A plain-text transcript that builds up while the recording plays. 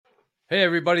Hey,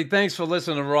 everybody. Thanks for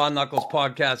listening to Raw Knuckles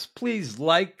Podcast. Please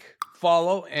like,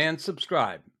 follow, and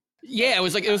subscribe. Yeah, it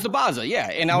was the Baza, yeah.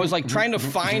 And I was like trying to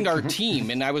find our team,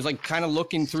 and I was like kind of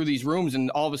looking through these rooms,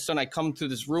 and all of a sudden I come to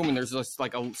this room, and there's this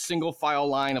like a single file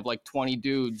line of like 20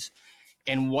 dudes.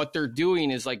 And what they're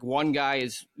doing is like one guy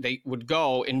they would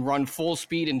go and run full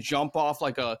speed and jump off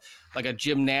like a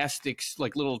gymnastics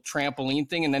like little trampoline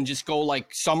thing, and then just go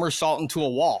like somersault into a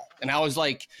wall. And I was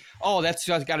like, oh, that's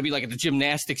got to be like the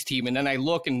gymnastics team. And then I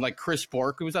look, and like Chris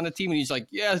Bork, who was on the team, and he's like,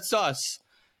 yeah, it's us.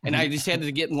 And I just had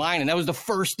to get in line, and that was the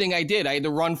first thing I did. I had to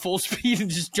run full speed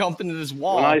and just jump into this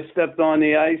wall. When I stepped on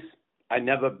the ice, I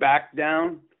never backed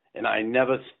down, and I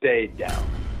never stayed down.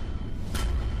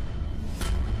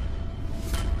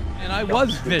 And I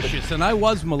was vicious, and I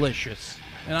was malicious,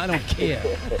 and I don't care.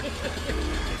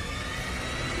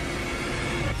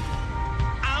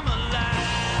 I'm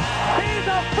alive. He's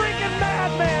a freaking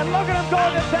madman. Look at him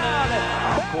going to town.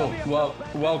 Cool. Well,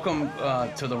 welcome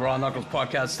to the Raw Knuckles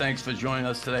Podcast. Thanks for joining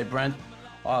us today, Brent.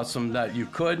 Awesome that you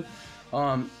could.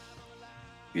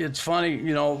 It's funny,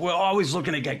 you know, we're always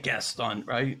looking to get guests on,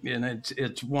 right? And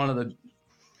it's one of the,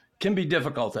 can be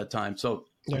difficult at times. So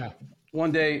yeah,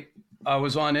 one day, I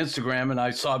was on Instagram and I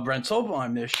saw Brent Sopel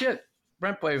on there. Shit,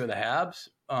 Brent played with the Habs,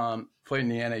 played in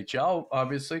the NHL,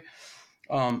 obviously.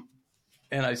 And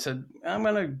I said, I'm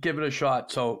going to give it a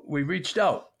shot. So we reached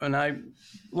out, and I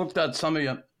looked at some of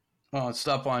your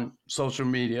stuff on social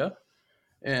media,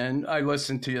 and I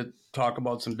listened to you talk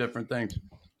about some different things.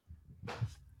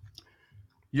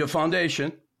 Your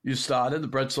foundation, you started, the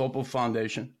Brent Sopel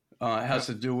Foundation, has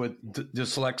to do with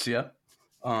dyslexia.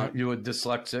 You were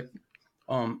dyslexic.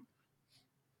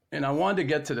 And I wanted to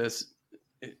get to this.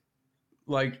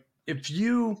 Like, if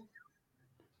you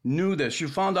knew this, you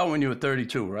found out when you were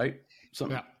 32, right?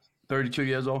 Yeah. 32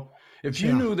 years old. If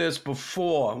you knew this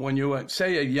before, when you were,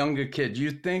 say, a younger kid,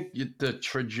 you think the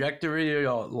trajectory of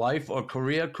your life or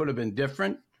career could have been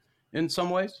different in some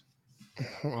ways?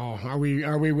 Oh, are we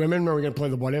women? Are we going to play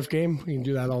the what if game? We can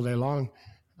do that all day long.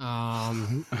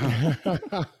 Well,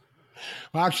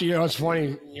 actually, you know, it's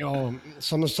funny. You know,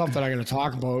 some of the stuff that I'm going to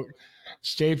talk about.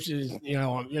 Stapes is, you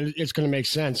know, it's going to make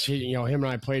sense. Him and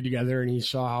I played together, and he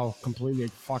saw how completely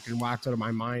fucking whacked out of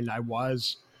my mind I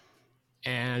was.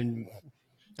 And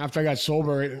after I got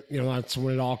sober, you know, that's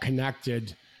when it all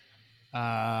connected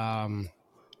to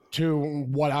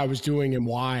what I was doing and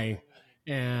why.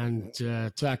 And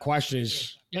to that question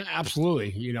is, yeah,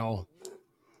 absolutely, you know.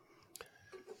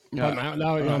 Yeah. But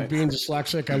now, you know, being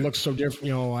dyslexic, I look so different.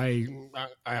 You know, I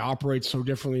operate so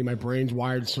differently. My brain's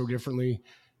wired so differently.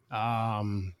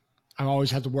 I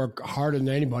always had to work harder than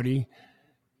anybody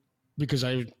because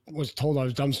I was told I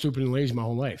was dumb, stupid, and lazy my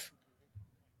whole life.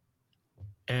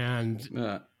 And,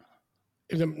 you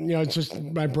know, it's just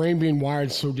my brain being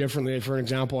wired so differently. For an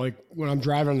example, like when I'm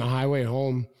driving on the highway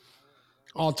home,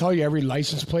 I'll tell you every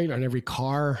license plate on every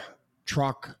car,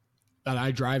 truck that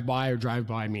I drive by or drive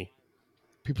by me.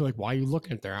 People are like, why are you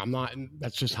looking at there? I'm not,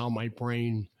 that's just how my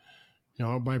brain, you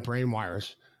know, my brain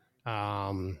wires.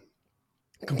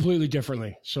 Completely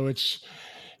differently. So it's,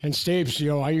 and Stapes, you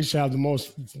know, I used to have the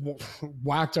most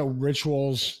whacked out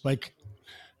rituals. Like,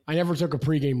 I never took a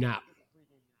pregame nap.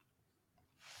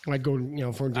 I'd go, you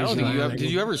know, for a I don't think you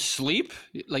did you ever sleep?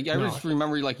 Like, I just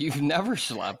remember, like, you've never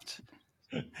slept.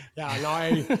 Yeah,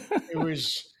 no, it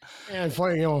was, and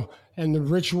funny, you know, and the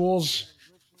rituals,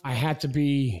 I had to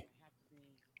be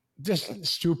just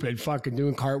stupid, fucking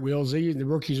doing cartwheels. The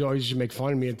rookies always used to make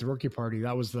fun of me at the rookie party.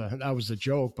 That was the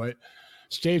joke, but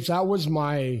Stapes, that was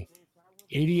my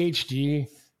ADHD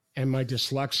and my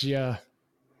dyslexia.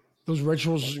 Those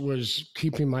rituals was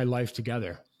keeping my life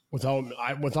together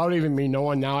without even me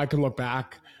knowing. Now I can look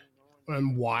back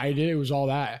and why I did it. It was all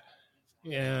that.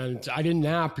 And I didn't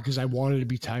nap because I wanted to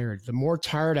be tired. The more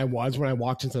tired I was when I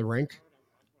walked into the rink,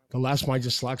 the less my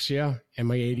dyslexia and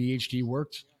my ADHD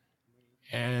worked.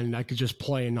 And I could just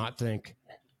play and not think.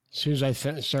 As soon as I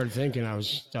started thinking, I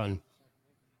was done.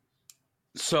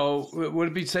 So would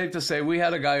it be safe to say we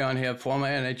had a guy on here, former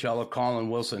NHLer Colin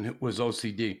Wilson, who was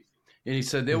OCD. And he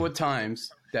said there were times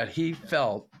that he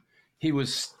felt he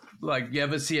was like, you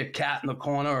ever see a cat in the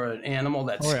corner or an animal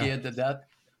that's scared to death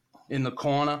in the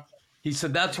corner? He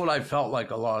said, that's what I felt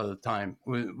like a lot of the time.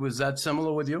 Was that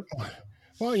similar with you?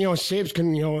 Well, you know, Stapes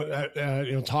can, you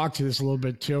know, talk to this a little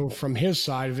bit too from his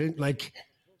side of it. Like,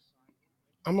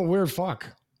 I'm a weird fuck.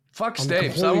 Fuck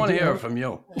Stapes. I want to hear it from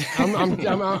you.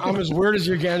 I'm as weird as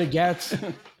you're gonna get.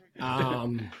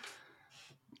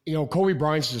 You know, Kobe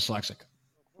Bryant's dyslexic.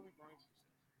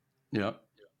 Yeah.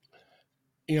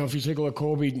 You know, if you take a look at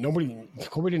Kobe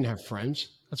didn't have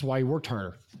friends. That's why he worked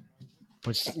harder.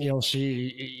 But, you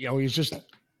know, he's just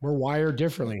we're wired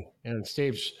differently. And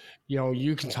Stapes,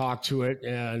 you can talk to it,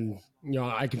 and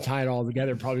I can tie it all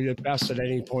together probably the best at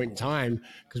any point in time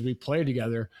because we play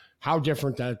together. How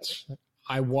different that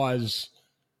I was,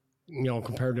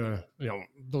 compared to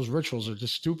those rituals are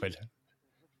just stupid.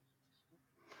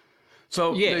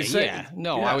 So they say,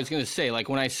 I was going to say, like,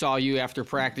 when I saw you after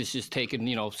practice just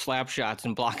taking, slap shots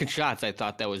and blocking shots, I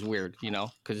thought that was weird,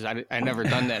 because I never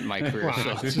done that in my career.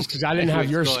 Well, So it's just because I didn't have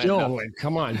your skill. Like,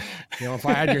 come on. If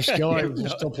I had your skill, I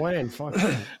was still playing. Fuck.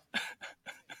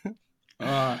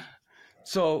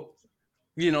 So,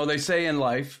 they say in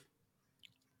life,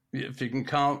 if you can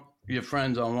count your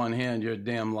friends on one hand, you're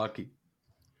damn lucky.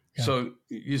 Yeah. So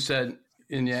you said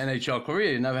in your NHL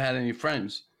career, you never had any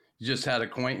friends. You just had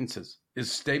acquaintances. Is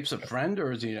Stapes a friend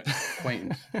or is he an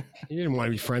acquaintance? He didn't want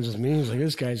to be friends with me. He was like,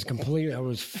 this guy's complete. I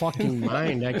was fucking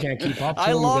mind. I can't keep up to him.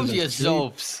 I loved you,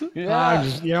 Sopes. Yeah.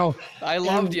 I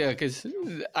loved you because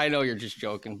I know you're just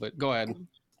joking, but go ahead.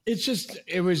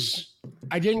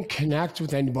 I didn't connect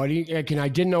with anybody. And I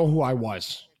didn't know who I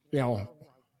was,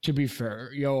 to be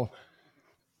fair.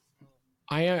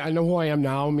 I know who I am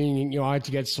now, meaning, I had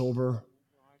to get sober.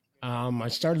 I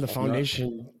started the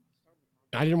foundation.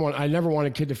 I never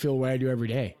wanted a kid to feel the way I do every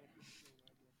day.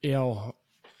 I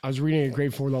was reading at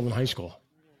grade 4 level in high school.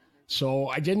 So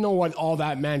I didn't know what all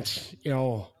that meant,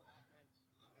 till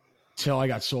I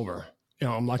got sober.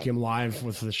 I'm lucky I'm alive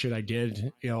with the shit I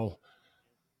did,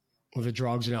 with the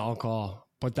drugs and alcohol.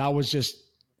 But that was just,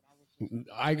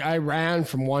 I ran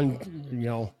from one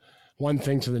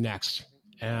thing to the next.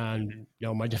 And,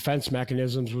 my defense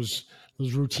mechanisms was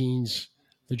those routines,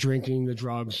 the drinking, the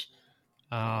drugs.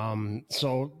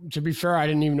 So to be fair, I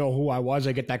didn't even know who I was.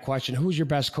 I get that question, who's your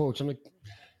best coach? I'm like,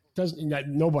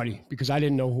 nobody, because I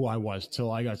didn't know who I was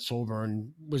till I got sober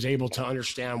and was able to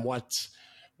understand what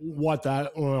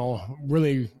that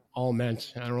really all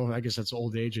meant. I don't know. I guess that's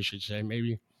old age, I should say,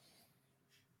 maybe.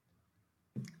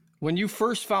 When you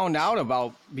first found out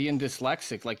about being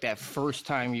dyslexic, like that first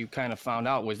time you kind of found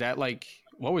out, was that like,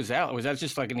 what was that? Was that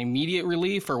just like an immediate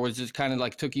relief, or was it kind of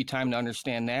like took you time to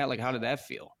understand that? Like, how did that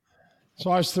feel?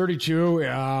 So I was 32.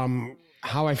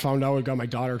 How I found out, I got my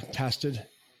daughter tested.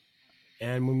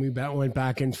 And when we went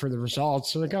back in for the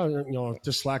results, so like,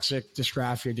 dyslexic,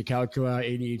 dysgraphia, dyscalculia,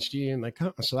 ADHD, and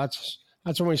so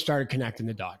that's when we started connecting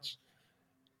the dots.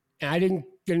 And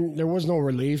there was no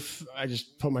relief. I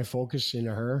just put my focus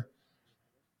into her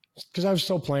because I was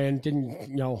still playing.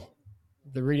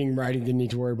 The reading and writing didn't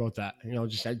need to worry about that.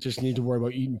 I just need to worry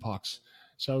about eating pucks.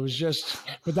 So it was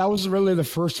but that was really the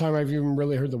first time I've even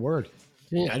really heard the word.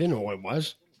 I didn't know what it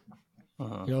was.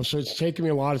 Uh-huh. So it's taken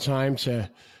me a lot of time to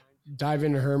dive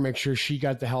into her, make sure she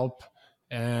got the help,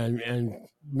 and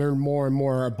learn more and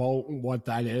more about what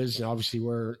that is. And obviously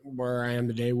where I am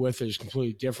today with it is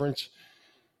completely different.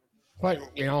 But,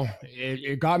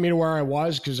 it got me to where I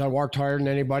was because I worked harder than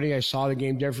anybody. I saw the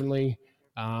game differently.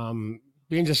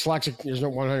 Being dyslexic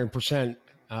isn't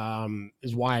 100%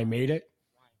 is why I made it.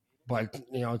 But,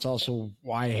 it's also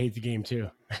why I hate the game too.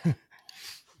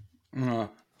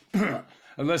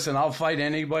 Listen, I'll fight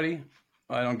anybody.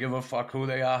 I don't give a fuck who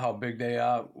they are, how big they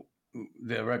are,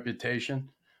 their reputation.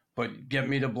 But get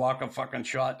me to block a fucking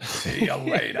shot. See you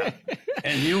later.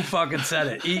 And you fucking said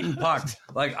it, eating pucks.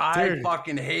 Like, I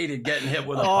fucking hated getting hit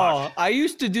with a puck. I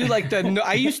used to do like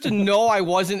I used to know I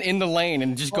wasn't in the lane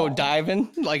and just go diving.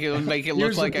 Like, it would make it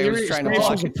look like I was trying to block.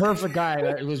 He was a perfect guy.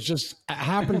 It was just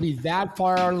happened to be that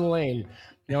far out of the lane.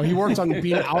 He worked on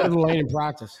being out of the lane in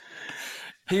practice.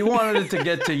 He wanted it to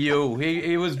get to you.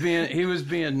 He was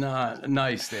being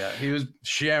nice there. He was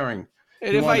sharing.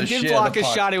 And if I did block a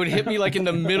shot, it would hit me like in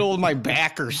the middle of my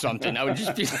back or something. I would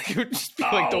just be like, it would just be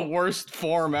like the worst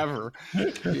form ever.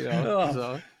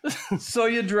 So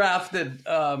you're drafted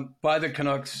by the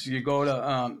Canucks. You go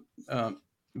to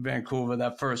Vancouver,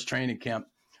 that first training camp.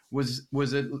 Was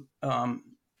it? I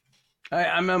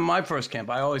remember my first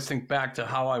camp. I always think back to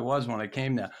how I was when I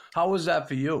came there. How was that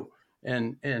for you?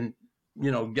 And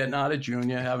getting out of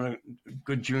junior, having a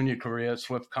good junior career,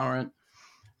 Swift Current.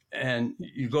 And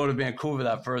you go to Vancouver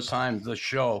that first time, the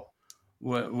show.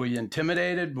 Were you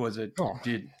intimidated? Was it?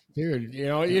 Dude,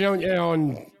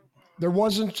 and there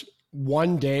wasn't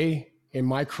one day in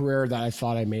my career that I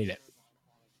thought I made it.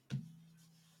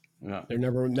 Yeah. There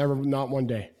never, not one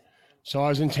day. So I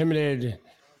was intimidated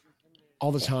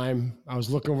all the time. I was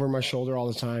looking over my shoulder all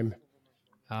the time,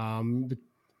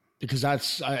 because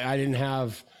I didn't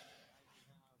have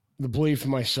the belief in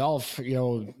myself.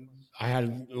 I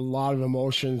had a lot of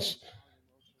emotions.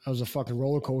 I was a fucking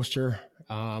roller coaster.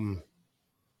 So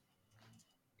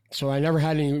I never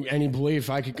had any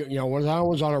belief I could, when I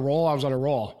was on a roll, I was on a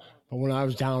roll. But when I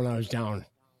was down, I was down.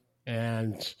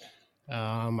 And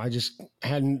I just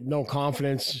had no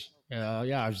confidence.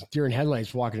 I was deer in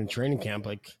headlights walking in training camp,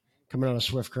 like coming out of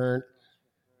Swift Current.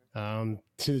 On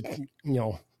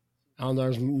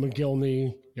there's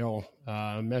McGillney,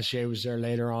 Messier was there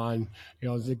later on,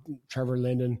 Trevor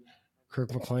Linden,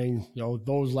 Kirk McLean,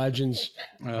 those legends.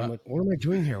 I'm like, what am I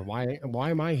doing here? Why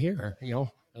am I here?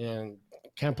 And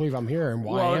can't believe I'm here. And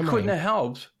why am it couldn't I? have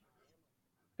helped.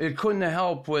 It couldn't have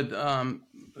helped with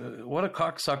what a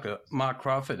cocksucker Mark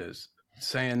Crawford is,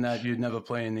 saying that you'd never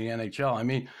play in the NHL. I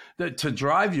mean, to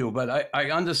drive you, but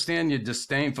I understand your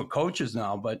disdain for coaches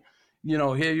now, but,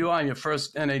 here you are in your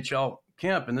first NHL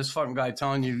camp, and this fucking guy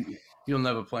telling you you'll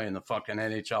never play in the fucking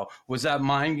NHL. Was that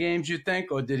mind games, you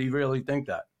think, or did he really think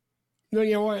that? No,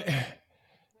 you know what?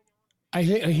 I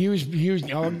think he was,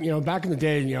 back in the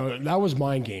day, that was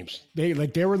mind games. They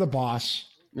were the boss.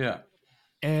 Yeah.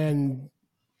 And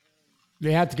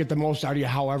they had to get the most out of you,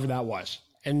 however that was.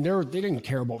 And they didn't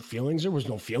care about feelings. There was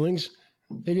no feelings.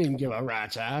 They didn't give a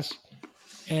rat's ass.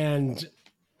 And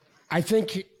I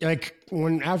think,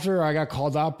 after I got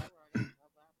called up,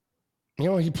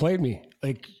 he played me.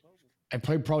 Like, I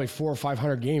played probably 400 or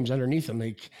 500 games underneath him.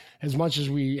 Like, as much as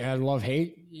we had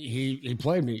love-hate, he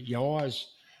played me. I was,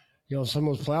 some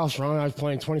of those playoffs run, I was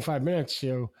playing 25 minutes.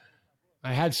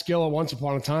 I had skill at once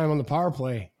upon a time on the power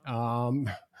play.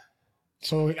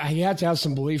 So he had to have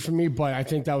some belief in me, but I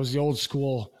think that was the old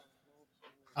school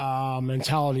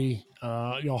mentality,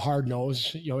 hard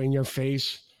nose, in your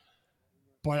face.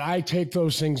 But I take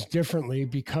those things differently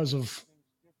because of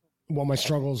my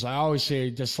struggles. I always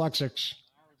say dyslexics,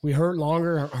 we hurt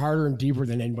longer, harder, and deeper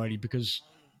than anybody because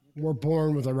we're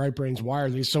born with our right brains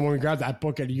wired. So when we grab that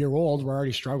book at a year old, we're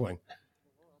already struggling.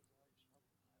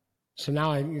 So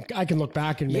now I can look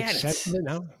back and make sense of it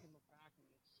now.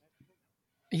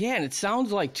 Yeah, and it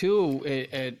sounds like too,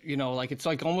 it's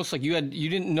like almost like you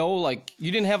didn't know, like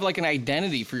you didn't have like an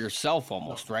identity for yourself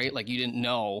almost, right? Like you didn't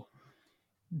know.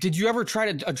 Did you ever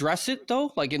try to address it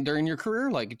though, like during your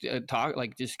career, like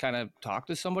just kind of talk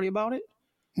to somebody about it?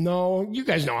 No, you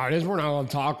guys know how it is. We're not allowed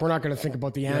to talk. We're not going to think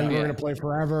about the end. We're going to play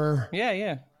forever.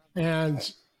 Yeah.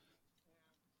 And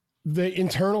the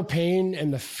internal pain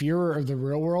and the fear of the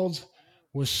real world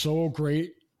was so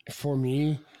great for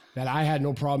me that I had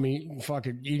no problem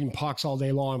eating pucks all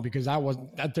day long because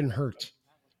that didn't hurt.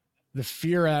 The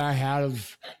fear that I had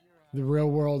of the real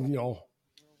world,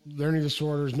 learning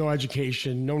disorders, no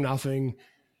education, no nothing,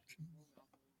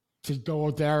 to go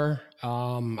out there,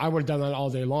 I would have done that all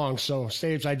day long. So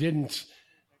Staves, I couldn't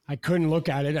look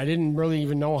at it. I didn't really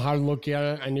even know how to look at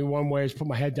it. I knew one way is put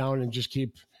my head down and just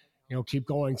keep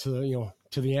going to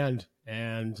the end.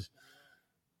 And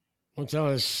once that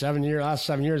was 7 years, last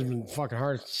 7 years have been fucking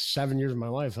hard. 7 years of my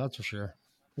life, that's for sure.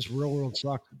 This real world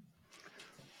sucked.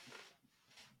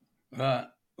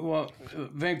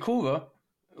 Vancouver,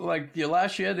 like your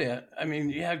last year there, I mean,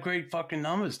 you had great fucking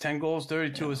numbers, 10 goals,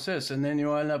 32 assists, and then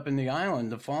you end up in the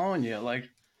island the following year. Like,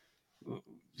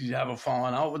 did you have a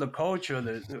falling out with the coach or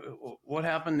what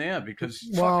happened there? Because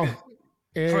for a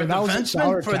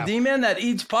defenseman, for a D-man that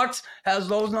eats pucks, has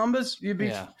those numbers, you'd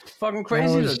be fucking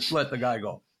crazy to let the guy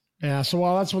go. Yeah, so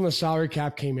that's when the salary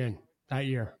cap came in that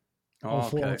year,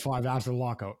 04 and 05 after the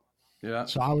lockout. Yeah.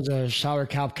 So I was a salary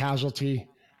cap casualty.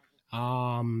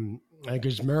 I think it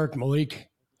was Merrick, Malik,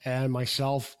 and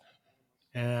myself.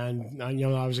 And,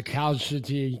 I was a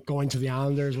casualty going to the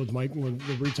Islanders with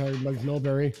the retired Mike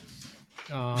Milbury.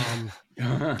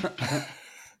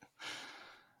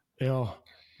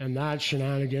 And that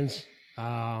shenanigans.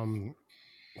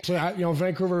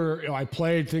 Vancouver, I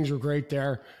played, things were great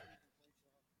there.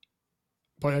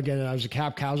 But again, I was a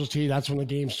cap casualty. That's when the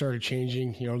game started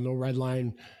changing. No red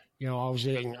line. I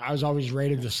was always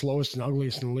rated the slowest and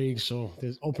ugliest in the league. So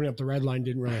opening up the red line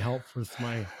didn't really help with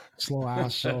my slow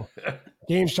ass. So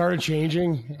game started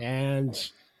changing,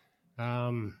 and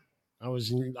I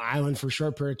was in the island for a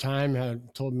short period of time. I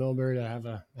told Milbury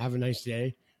to have a nice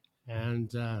day,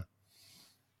 and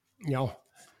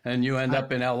And you end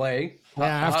up in LA. Yeah,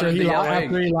 after he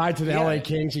lied to the LA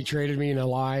Kings, he traded me in a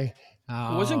lie.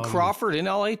 Wasn't Crawford in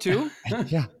LA too?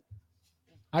 Yeah.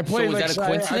 I played, was that a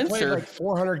coincidence? I played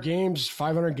 400 games,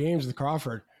 500 games with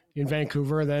Crawford in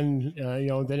Vancouver, then in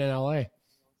LA.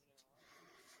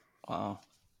 Wow.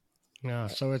 Yeah,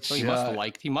 so it's... So he must have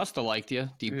liked you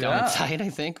deep down inside, I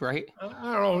think, right?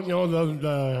 I don't know,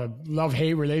 the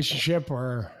love-hate relationship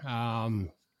or...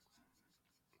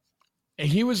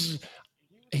 he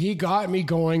got me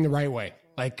going the right way.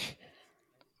 Like,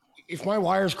 if my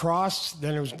wires crossed,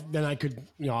 then I could,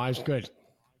 I was good.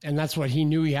 And that's what he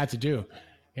knew he had to do.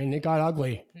 And it got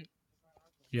ugly.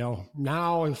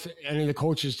 Now if any of the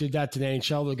coaches did that to the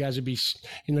NHL, the guys would be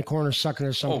in the corner sucking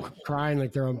their thumb, crying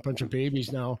like they're a bunch of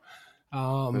babies now.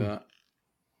 But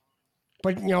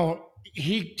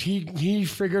he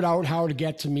figured out how to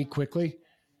get to me quickly,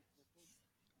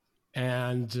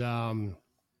 and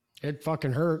it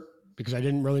fucking hurt because I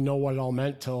didn't really know what it all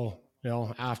meant till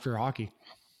after hockey.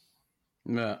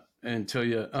 Yeah, until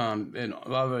you and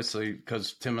obviously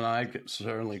because Tim and I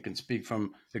certainly can speak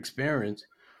from experience.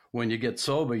 When you get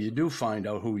sober, you do find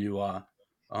out who you are.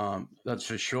 That's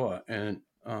for sure. And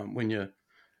when you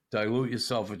dilute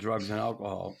yourself with drugs and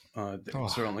alcohol, it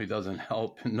certainly doesn't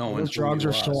help knowing those drugs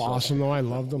are so awesome, though. I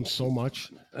love them so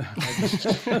much.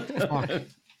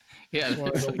 Yeah,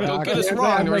 don't get us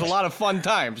wrong. There was a lot of fun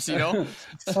times, So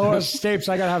Stapes,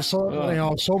 I gotta have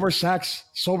sober sex,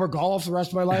 sober golf the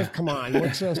rest of my life. Come on,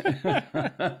 what's this?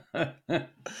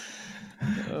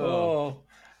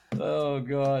 Oh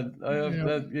God!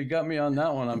 You got me on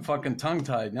that one. I'm fucking tongue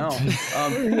tied now.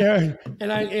 Yeah,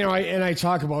 and I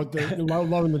talk about the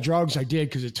loving the drugs I did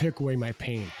because it took away my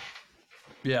pain.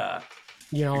 Yeah,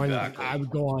 exactly. And I would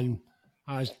go on.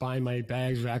 I was buying my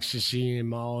bags of ecstasy and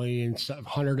Molly and stuff,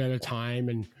 100 at a time,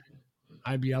 and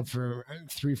I'd be up for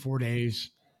 3-4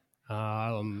 days.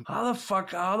 How the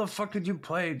fuck did you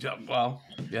play? Well,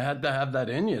 you had to have that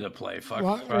in you to play.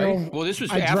 Right? Well, this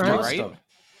was after, right?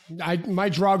 My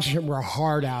drugs were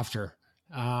hard after,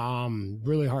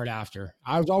 really hard after.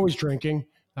 I was always drinking.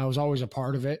 I was always a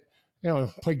part of it.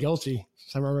 Play guilty.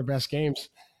 Some of my best games.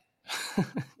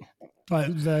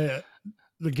 But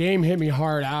the game hit me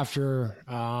hard after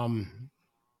I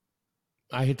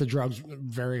hit the drugs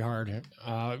very hard.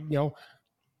 Got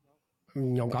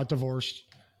divorced.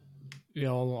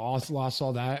 Lost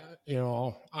all that.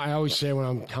 I always say when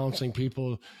I'm counseling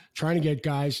people, trying to get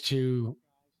guys to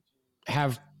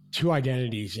have two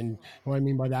identities, and what I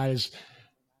mean by that is,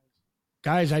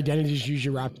 guys' identities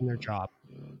usually wrapped in their job.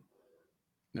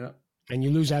 Yeah, and you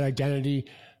lose that identity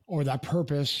or that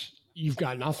purpose, you've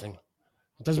got nothing.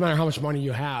 It doesn't matter how much money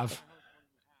you have.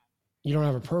 You don't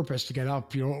have a purpose to get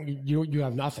up. You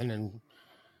have nothing. And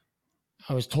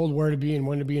I was told where to be and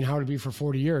when to be and how to be for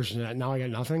 40 years. And now I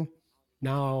got nothing.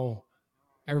 Now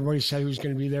everybody said who's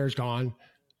going to be there is gone.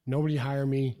 Nobody hired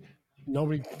me.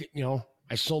 Nobody,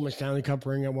 I sold my Stanley Cup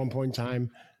ring at one point in time.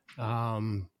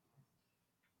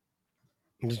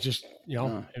 It was just,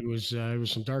 it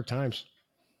was some dark times.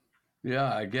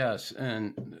 Yeah, I guess.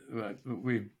 And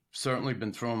we've certainly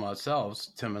been through them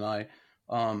ourselves, Tim and I.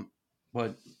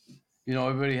 But,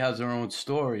 everybody has their own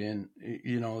story, and,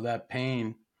 that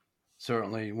pain,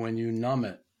 certainly when you numb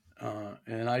it,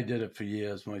 and I did it for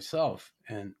years myself.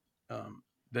 And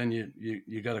then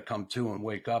you got to come to and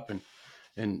wake up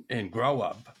and grow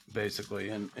up, basically.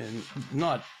 And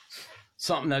not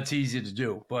something that's easy to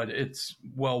do, but it's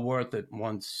well worth it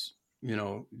once,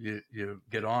 you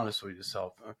get honest with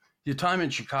yourself. Your time in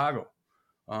Chicago,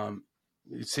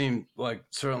 it seemed like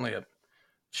certainly a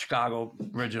Chicago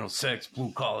Original Six,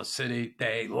 blue collar city.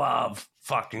 They love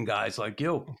fucking guys like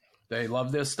you. They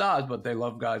love their stars, but they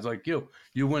love guys like you.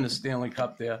 You win a Stanley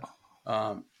Cup there.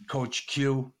 Coach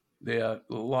Q there.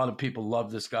 A lot of people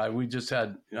love this guy. We just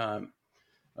had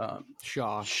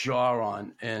Shaw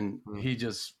on, and he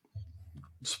just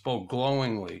spoke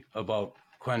glowingly about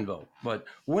Quenneville. But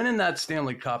winning that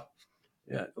Stanley Cup,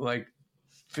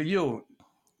 for you,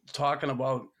 talking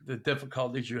about the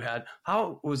difficulties you had,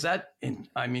 how was that?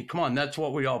 Come on, that's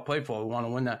what we all play for. We want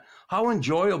to win that. How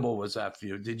enjoyable was that for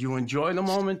you? Did you enjoy the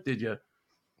moment? Did you?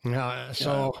 Yeah.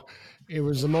 So it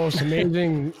was the most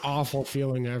amazing, awful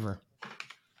feeling ever.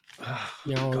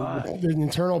 The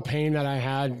internal pain that I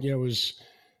had, was,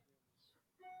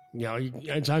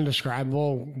 it's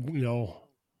indescribable,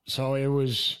 So it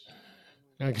was,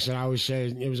 like I said, I always say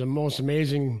it was the most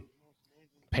amazing,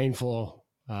 painful,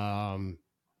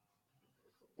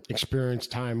 experience,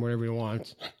 time, whatever you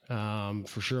want,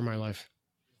 for sure in my life.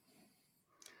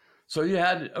 So you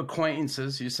had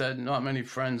acquaintances. You said not many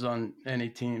friends on any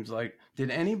teams. Like,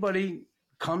 did anybody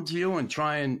come to you and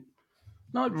try and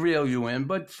not reel you in,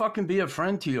 but fucking be a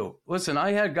friend to you? Listen,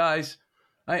 I had guys.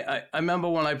 I remember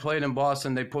when I played in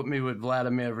Boston, they put me with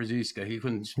Vladimir Vrzyska. He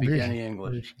couldn't speak any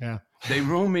English. Yeah. They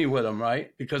roomed me with him,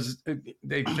 right? Because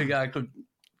they figured I could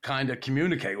kind of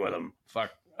communicate with him.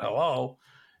 Hello.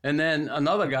 And then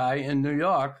another guy in New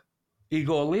York,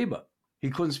 Igor Liba. He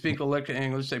couldn't speak a lick of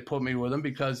English. They put me with him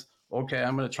because, okay,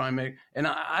 I'm going to try and make... And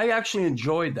I actually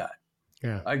enjoyed that.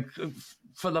 Yeah.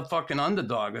 For the fucking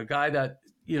underdog, a guy that,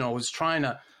 was trying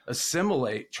to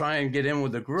assimilate, try and get in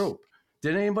with the group.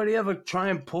 Did anybody ever try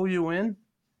and pull you in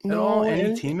at all?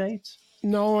 Any teammates?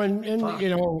 No, and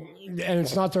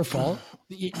it's not their fault.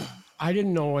 I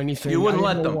didn't know anything. You wouldn't I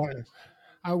let didn't know them.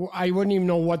 I wouldn't even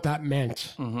know what that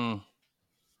meant. Mm-hmm.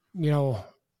 You know,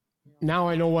 now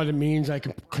I know what it means. I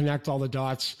can connect all the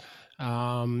dots.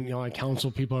 I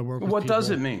counsel people. I work with What people.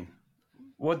 does it mean?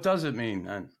 What does it mean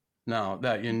then? Now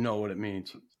that you know what it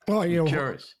means, Well, I'm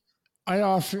curious. I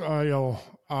often,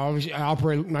 obviously I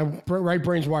operate, my right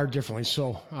brain's wired differently.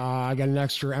 So I got an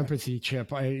extra empathy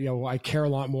chip. I care a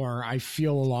lot more. I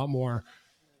feel a lot more.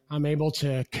 I'm able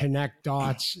to connect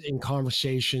dots in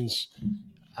conversations.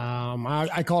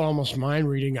 I call it almost mind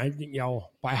reading.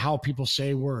 By how people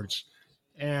say words,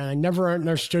 and I never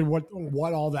understood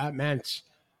what all that meant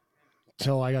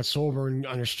till I got sober and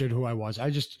understood who I was.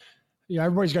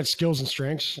 Everybody's got skills and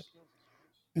strengths.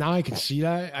 Now I can see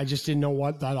that. I just didn't know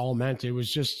what that all meant. It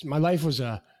was just my life was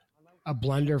a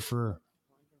blender for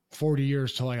 40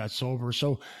 years till I got sober.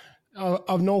 So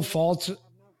of no fault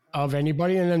of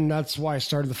anybody. And then that's why I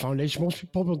started the foundation. Most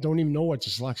people don't even know what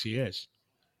dyslexia is,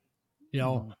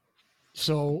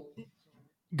 so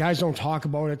guys don't talk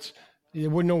about it. They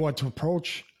wouldn't know what to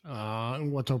approach,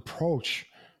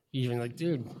 even like,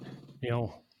 dude,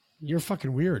 you're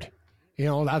fucking weird.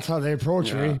 That's how they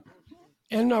approach me.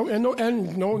 And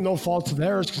no fault to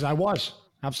theirs, because I was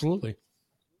absolutely.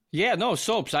 Yeah, no,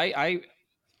 Soaps. I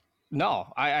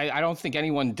don't think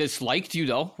anyone disliked you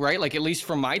though, right? Like at least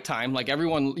from my time, like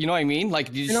everyone, you know what I mean?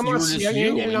 Like you were just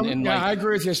you, and like, I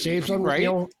agree with you, Steve. So, right?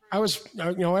 I was,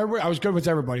 I was good with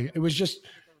everybody. It was just,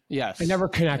 yes, I never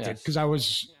connected because I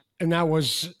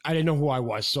didn't know who I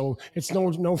was. So it's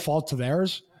no fault to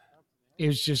theirs. It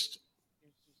was just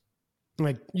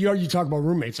like you talk about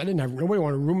roommates. Nobody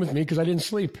wanted to room with me because I didn't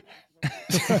sleep.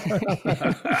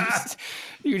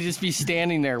 You would just be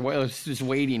standing there, just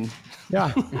waiting.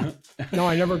 Yeah. No,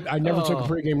 I never took a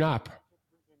pregame nap.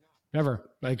 Never.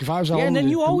 Like if I was home. Yeah, and then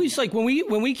you always like when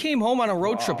we came home on a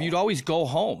road trip, you'd always go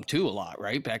home too a lot,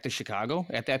 right? Back to Chicago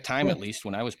at that time, at least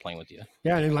when I was playing with you.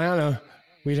 Yeah, in Atlanta,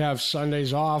 we'd have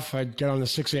Sundays off. I'd get on the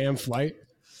 6 a.m. flight,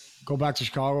 go back to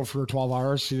Chicago for 12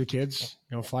 hours, see the kids,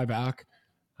 fly back.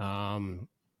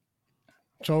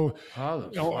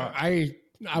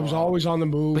 I was always on the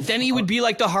move. But then he would be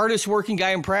like the hardest working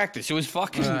guy in practice. It was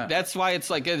fucking, that's why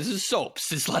it's like, this is Soaps.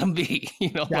 Just let him be,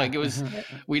 like it was,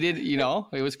 it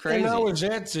was crazy. And that was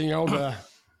it.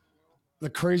 The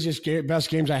craziest best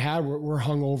games I had were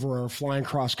hungover or flying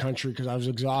cross country because I was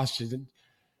exhausted,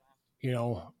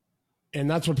 and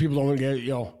that's what people don't get,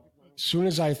 as soon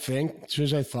as I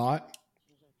thought,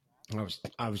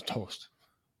 I was toast.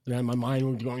 Then my mind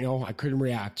would go, I couldn't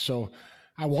react. So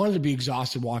I wanted to be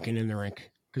exhausted walking in the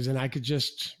rink because then I could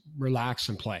just relax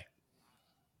and play.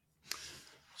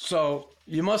 So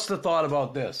you must have thought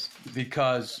about this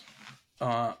because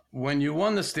when you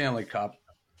won the Stanley Cup,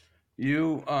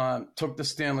 you took the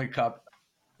Stanley Cup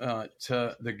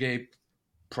to the Gay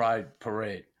Pride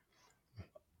Parade.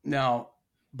 Now,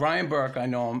 Brian Burke, I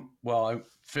know him well. I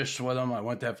fished with him. I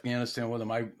went to Afghanistan with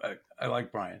him. I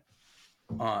like Brian.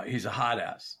 He's a hot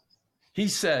ass. He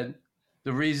said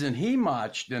the reason he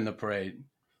marched in the parade,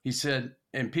 he said,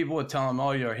 and people would tell him,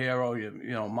 oh, you're a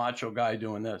hero, macho guy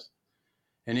doing this.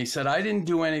 And he said, I didn't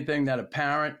do anything that a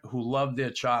parent who loved their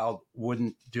child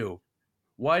wouldn't do.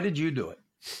 Why did you do it?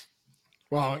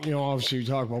 Well, obviously you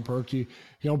talk about Berkey.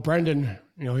 Brendan,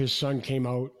 his son came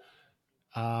out,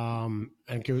 and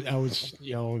that was,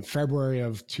 in February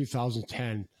of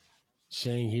 2010,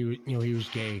 saying he was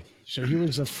gay. So he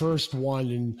was the first one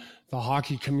in the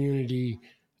hockey community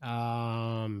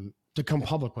to come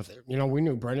public with it. We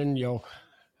knew Brendan,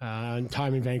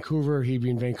 time in Vancouver, he'd be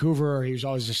in Vancouver. He was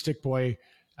always a stick boy.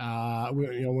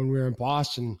 When we were in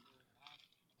Boston,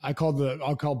 I'll call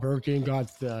Berkey and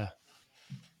got the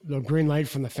green light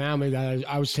from the family that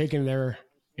I was taken there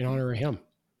in honor of him.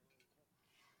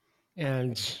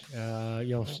 And,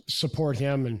 support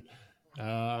him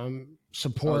and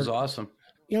support. That was awesome.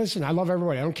 Listen, I love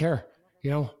everybody. I don't care,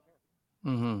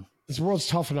 Mm-hmm. This world's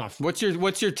tough enough. What's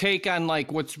your take on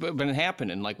like what's been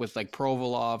happening, like with like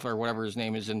Provolov or whatever his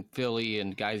name is in Philly,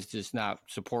 and guys just not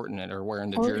supporting it or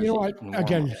wearing the jersey?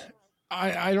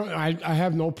 I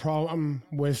have no problem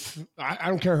with. I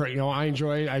don't care. I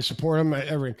enjoy it. I support him.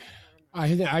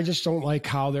 I just don't like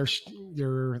how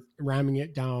they're ramming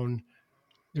it down.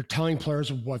 They're telling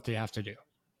players what they have to do.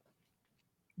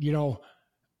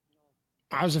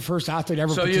 I was the first athlete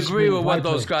ever. So you agree with what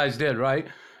those guys did, right?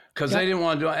 Because they didn't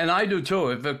want to do it. And I do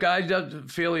too. If a guy doesn't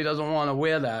feel he doesn't want to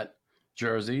wear that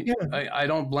jersey, I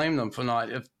don't blame them for not.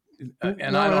 I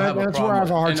don't have a problem. That's where I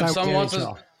have a hard time with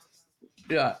NHL.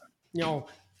 Yeah.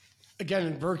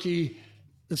 Again, Berkey,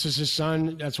 this is his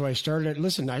son. That's why I started it.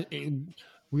 Listen,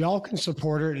 we all can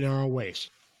support it in our own ways.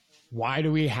 Why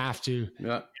do we have to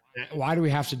Why do we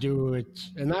have to do it?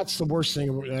 And that's the worst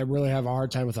thing that I really have a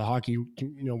hard time with the hockey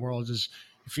world is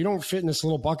if you don't fit in this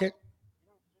little bucket,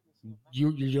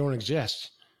 you don't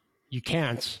exist. You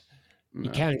can't. You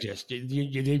can't exist.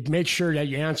 You make sure that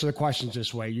you answer the questions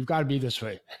this way. You've got to be this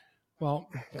way. Well,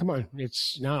 come on.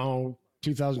 It's now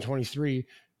 2023.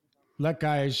 Let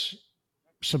guys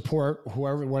support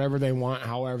whatever they want,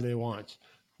 however they want.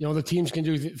 The teams can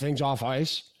do things off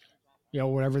ice,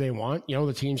 whatever they want.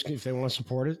 The teams, if they want to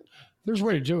support it, there's a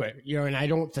way to do it. And I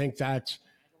don't think that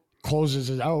closes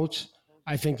it out.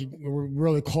 I think we're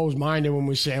really closed-minded when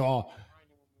we say, well,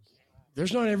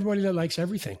 there's not everybody that likes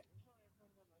everything.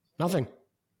 Nothing.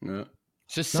 Yeah.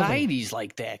 Society's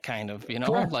like that kind of,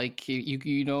 Correct. like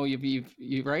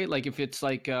you right. Like if it's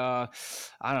like, I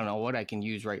don't know what I can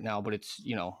use right now, but it's,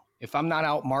 if I'm not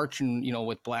out marching,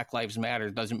 with Black Lives Matter,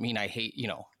 doesn't mean I hate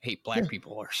black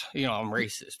people or, I'm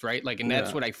racist. Right. Like, and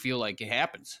that's what I feel like it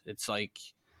happens. It's like,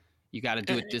 you got to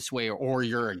do it this way or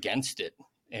you're against it.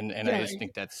 And I just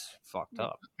think that's fucked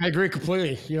up. I agree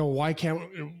completely. Why can't,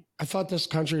 I thought this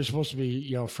country is supposed to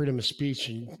be, freedom of speech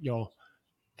and,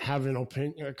 have an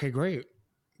opinion. Okay, great.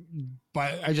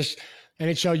 But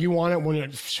NHL, you want it when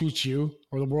it suits you,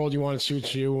 or the world, you want it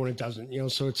suits you when it doesn't,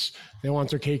 so they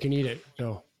want their cake and eat it.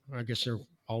 So I guess they're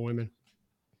all women.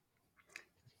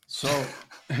 So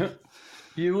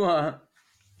you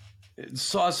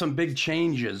saw some big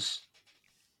changes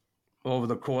over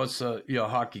the course of your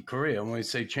hockey career. And when we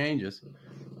say changes,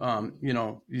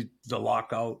 the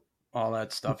lockout, all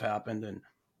that stuff happened. And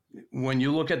when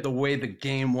you look at the way the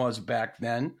game was back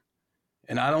then,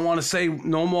 and I don't want to say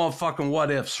no more fucking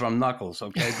what ifs from Knuckles,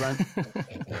 okay, Brent?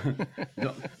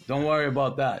 don't worry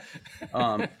about that.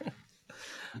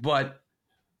 But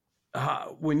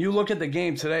when you look at the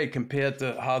game today compared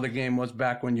to how the game was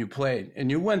back when you played,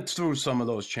 and you went through some of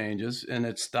those changes, and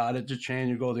it started to change,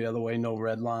 you go the other way, no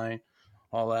red line,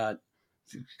 all that,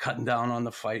 cutting down on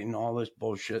the fight and all this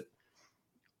bullshit.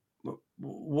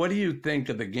 What do you think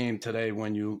of the game today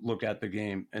when you look at the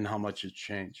game and how much it's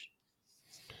changed?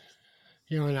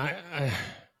 And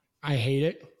I hate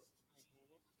it.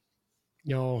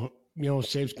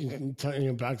 Saves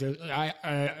back there.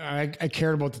 I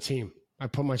cared about the team. I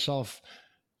put myself.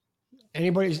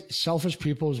 Anybody selfish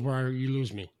people is where you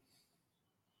lose me,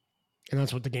 and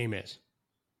that's what the game is.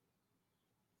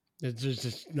 It's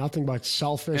just nothing but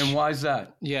selfish. And why is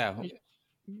that? Yeah.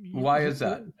 Why is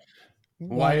that?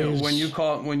 When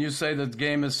you say that the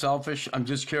game is selfish, I'm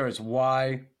just curious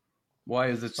why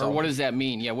is it selfish? Or what does that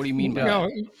mean? Yeah, what do you mean by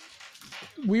that?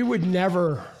 We would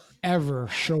never ever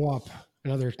show up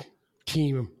another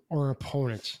team or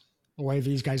opponent the way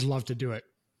these guys love to do it.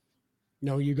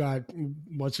 You got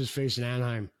what's his face in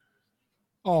Anaheim.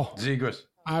 Oh, Zegras.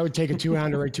 I would take a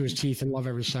two-hander right to his teeth and love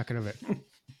every second of it.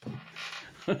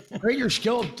 Great, you're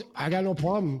skilled. I got no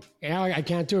problem. Yeah, I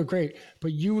can't do it. Great.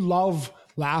 But you love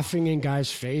laughing in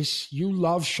guys' face. You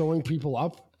love showing people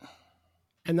up.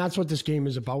 And that's what this game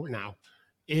is about now,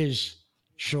 is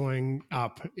showing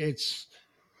up. It's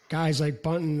guys like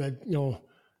Bunton that,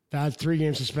 that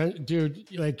 3-game suspension. Dude,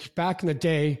 like back in the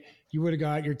day, you would have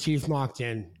got your teeth knocked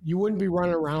in. You wouldn't be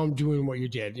running around doing what you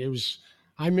did.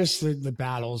 I miss the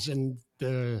battles and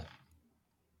the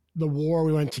war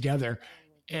we went together.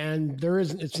 And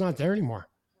it's not there anymore,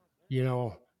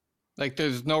 Like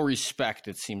there's no respect,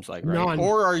 it seems like, right? None.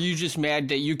 Or are you just mad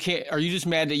that you can't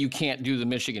do the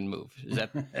Michigan move? Is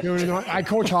that I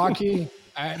coach hockey.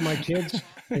 My kids,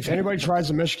 if anybody tries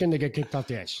the Michigan, they get kicked off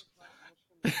the ice.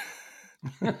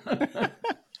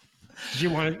 You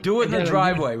want to do it in the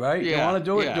driveway, right? Yeah, you want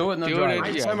to do it? yeah. Do it in the Do it driveway.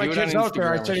 I Yeah, send my do it on kids out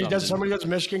there. I Instagram said, or somebody does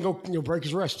Michigan, go break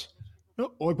his wrist.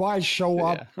 Like, why show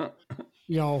up?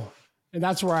 And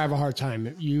that's where I have a hard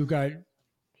time. You got,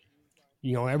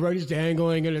 everybody's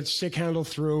dangling and it's stick handle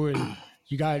through, and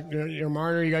you got your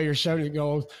Marner, you got your 70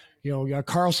 you got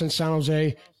Carlson, San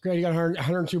Jose. Great, you got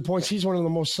 102 points. He's one of the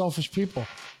most selfish people.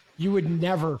 You would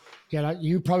never get out.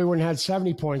 You probably wouldn't have had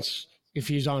 70 points if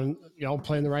he's on,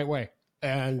 playing the right way.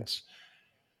 And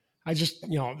I just,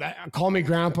 call me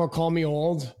grandpa, call me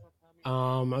old.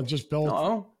 I'm just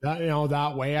built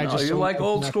that way. You like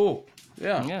old school.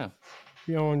 Yeah. yeah.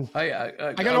 And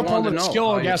I got no problem with the skill.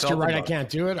 I guess you're right. I it. can't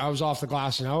do it. I was off the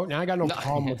glass and out. Now I got no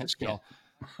problem with the skill.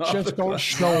 Just don't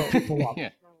show people up. Yeah.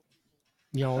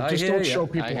 Just don't show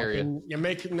people I hear up. you. And you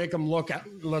make them look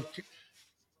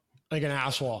like an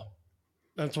asshole.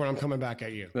 That's when I'm coming back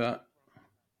at you. Yeah.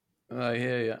 I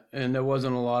hear you. And there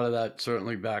wasn't a lot of that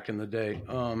certainly back in the day.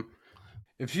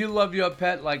 If you love your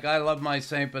pet like I love my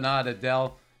St. Bernard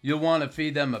Adele, you'll want to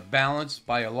feed them a balanced,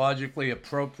 biologically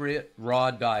appropriate raw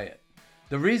diet.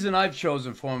 The reason I've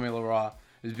chosen Formula Raw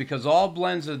is because all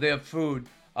blends of their food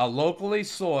are locally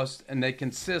sourced and they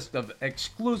consist of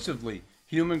exclusively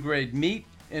human-grade meat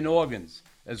and organs,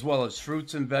 as well as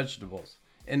fruits and vegetables.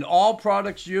 And all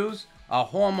products used are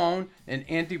hormone and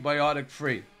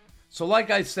antibiotic-free. So like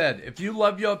I said, if you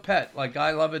love your pet like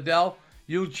I love Adele,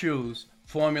 you choose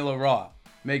Formula Raw.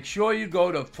 Make sure you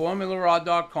go to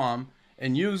formularaw.com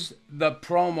and use the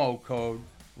promo code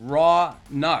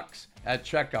RAWNUX at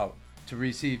checkout to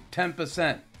receive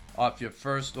 10% off your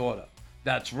first order.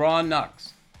 That's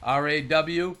RAWNUX,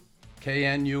 RAWKNUX.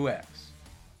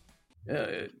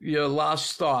 Your last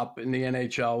stop in the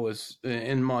NHL was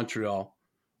in Montreal.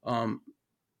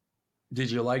 Did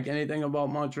you like anything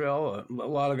about Montreal? A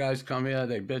lot of guys come here,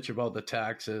 they bitch about the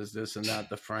taxes, this and that,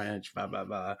 the French, blah, blah,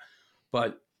 blah.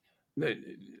 But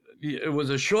it was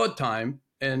a short time,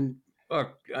 and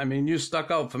look, I mean, you stuck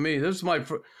out for me. This was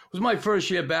my first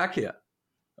year back here.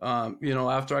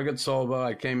 After I got sober,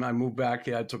 I moved back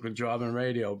here. I took a job in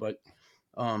radio, but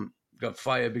got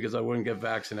fired because I wouldn't get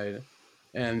vaccinated,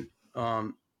 and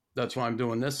that's why I'm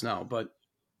doing this now. But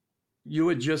you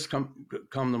had just come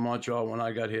to Montreal when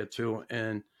I got here too,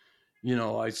 and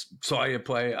I saw you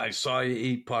play. I saw you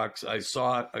eat pucks. I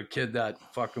saw a kid that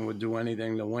fucking would do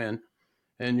anything to win,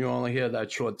 and you only here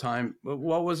that short time. But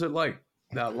what was it like,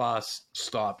 that last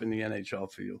stop in the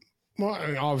NHL for you? Well, I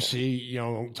mean, obviously,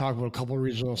 talk about a couple of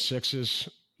regional sixes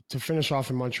to finish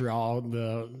off in Montreal,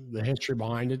 the history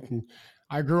behind it. And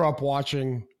I grew up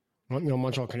watching,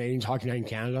 Montreal Canadiens, Hockey Night in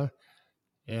Canada.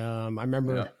 I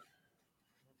remember,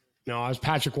 I was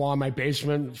Patrick Waugh in my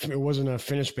basement. It wasn't a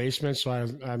finished basement, so I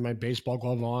had my baseball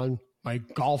glove on, my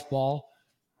golf ball,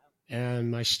 and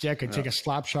my stick. I'd take a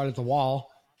slap shot at the wall,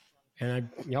 and I,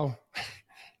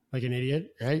 like an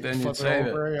idiot, right? Then you'd save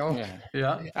it.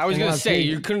 Yeah. I was going to say,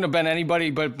 you couldn't have been anybody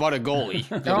but a goalie.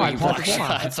 I blocked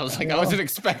shots. So I was like, I wasn't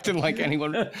expecting like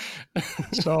anyone.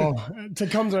 So to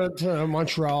come to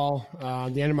Montreal,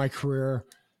 the end of my career,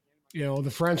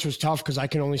 the French was tough because I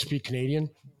can only speak Canadian.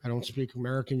 I don't speak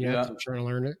American yet. Yeah. I'm trying to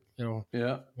learn it. I want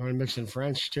to mix in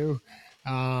French too.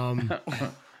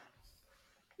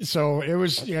 So it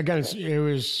was, again, it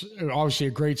was obviously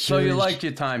a great series. So you liked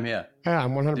your time here? Yeah,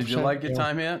 100%. Did you like your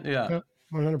time here? Yeah.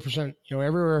 100%.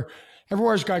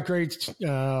 Everywhere's got great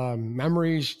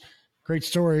memories, great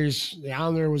stories. The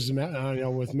Islander was,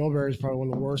 with Milbury is probably one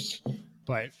of the worst.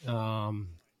 But,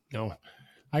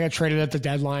 I got traded at the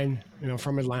deadline,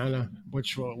 from Atlanta,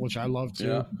 which I love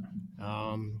too.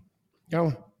 I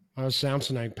was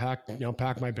Samson. I packed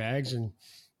my bags and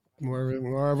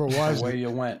wherever it was. Where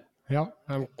you went. Yep,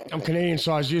 I'm Canadian,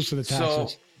 so I was used to the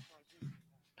taxes.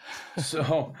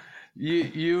 So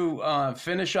you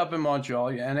finish up in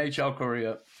Montreal. Your NHL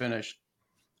career finished.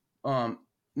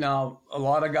 Now a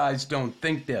lot of guys don't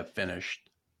think they're finished,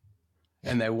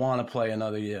 and they want to play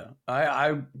another year.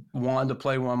 I wanted to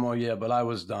play one more year, but I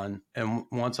was done. And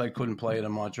once I couldn't play it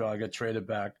in Montreal, I got traded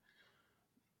back,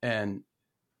 and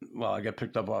I got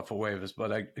picked up off of waivers.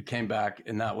 But I came back,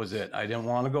 and that was it. I didn't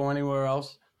want to go anywhere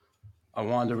else. I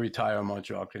wanted to retire in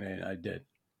Montreal Canadiens. I did.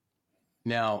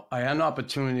 Now, I had an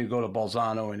opportunity to go to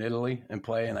Bolzano in Italy and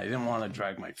play, and I didn't want to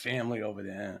drag my family over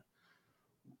there.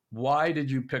 Why did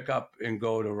you pick up and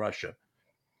go to Russia?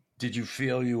 Did you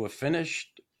feel you were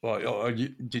finished, or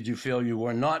did you feel you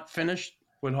were not finished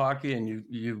with hockey and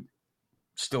you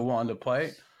still wanted to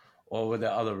play, or were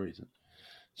there other reasons?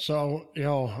 So,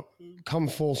 come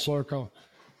full circle.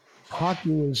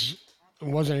 Hockey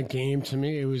wasn't a game to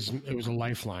me. It was a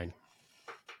lifeline.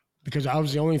 Because I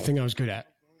was the only thing I was good at.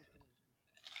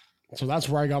 So that's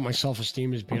where I got my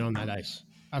self-esteem, is being on that ice.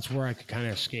 That's where I could kind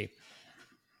of escape.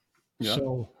 Yeah.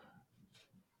 So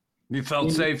you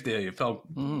felt safe there. You felt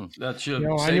that's your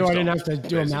safe I knew zone, I didn't have to do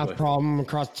basically a math problem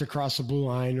across the blue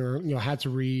line, or had to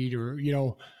read, or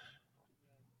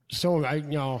So I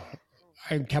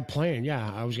kept playing.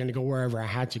 Yeah, I was going to go wherever I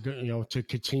had to go. To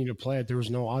continue to play it. There was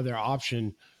no other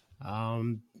option. I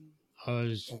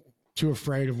was too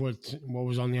afraid of what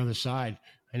was on the other side.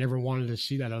 I never wanted to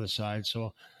see that other side.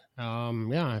 So,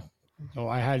 So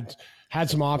I had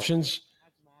some options.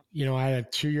 I had a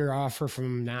 2-year offer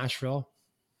from Nashville,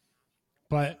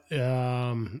 but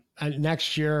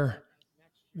next year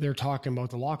they're talking about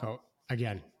the lockout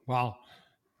again. Well,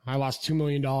 I lost $2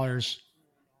 million,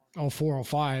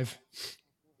 0405.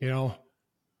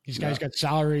 These guys got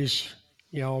salaries.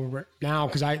 Now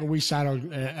because we sat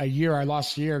a year, I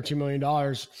lost a year, $2 million.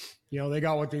 They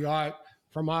got what they got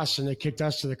from us, and they kicked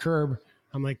us to the curb.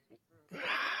 I'm like,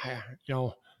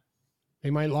 they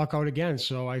might lock out again.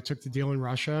 So I took the deal in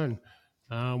Russia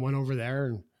and went over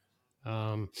there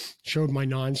and showed my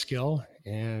non-skill,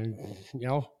 and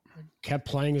kept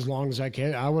playing as long as I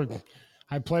could.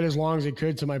 I played as long as I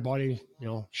could till my body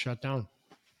shut down.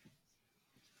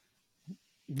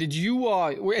 Did you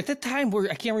at that time?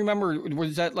 I can't remember.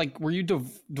 Was that like were you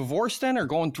divorced then, or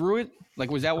going through it? Like,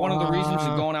 was that one of the reasons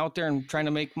of going out there and trying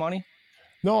to make money?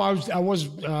 No,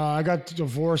 I got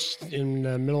divorced in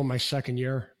the middle of my second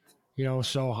year.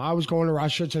 So I was going to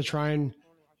Russia to try and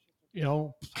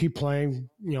keep playing,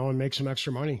 and make some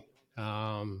extra money.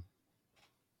 I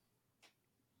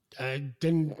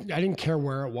didn't care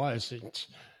where it was.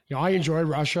 I enjoyed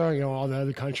Russia, all the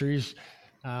other countries.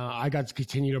 I got to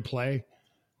continue to play,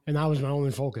 and that was my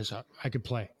only focus. I could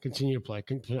continue to play.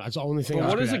 That's the only thing.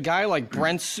 What is a guy like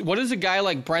Brent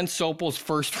Sopel's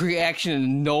first reaction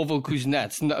in Novo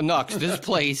Kuznets? Nux, this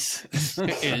place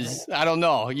is, I don't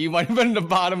know. You might have been at the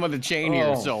bottom of the chain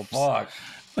here, Sopes. Fuck.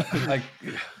 Like,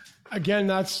 again,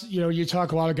 that's, you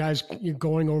talk a lot of guys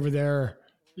going over there,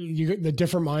 the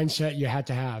different mindset you had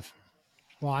to have.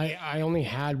 Well, I only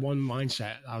had one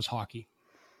mindset. That was hockey.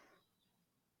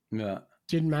 Yeah.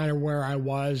 Didn't matter where I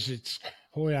was. It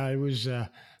was,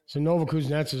 so Novo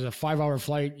Kuznets is a 5-hour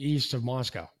flight east of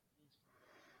Moscow.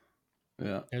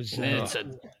 Yeah. It's a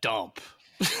dump.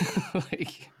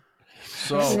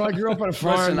 So I grew up on a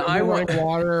farm. Listen, I wanted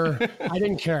water. I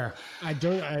didn't care. I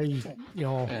didn't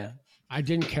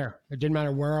care. It didn't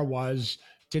matter where I was.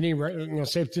 Didn't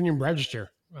even register.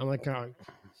 I'm like, I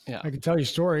can tell you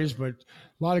stories, but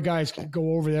a lot of guys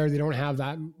go over there. They don't have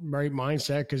that right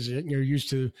mindset because you're used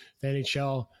to the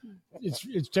NHL.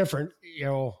 It's different.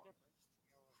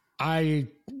 I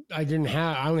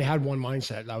only had one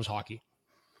mindset. That was hockey.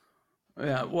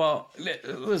 Yeah. Well,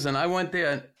 listen, I went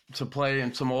there to play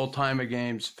in some old timer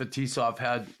games. Fetisov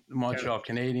had the Montreal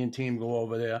Canadian team go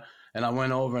over there, and I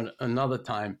went over another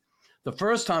time. The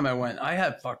first time I went, I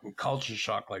had fucking culture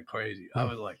shock like crazy. I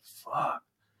was like, fuck.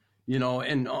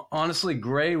 And honestly,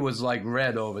 gray was like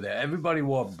red over there. Everybody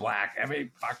wore black.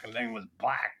 Every fucking thing was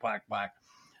black, black, black.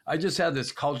 I just had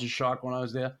this culture shock when I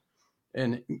was there.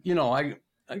 And, I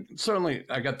certainly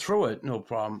got through it, no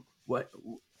problem. What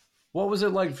was it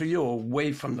like for you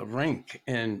away from the rink?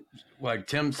 And like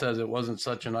Tim says, it wasn't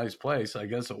such a nice place. I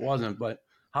guess it wasn't. But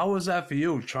how was that for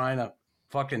you trying to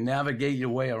fucking navigate your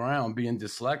way around being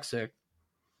dyslexic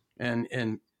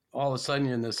and all of a sudden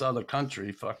you're in this other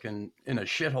country, fucking in a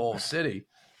shithole city?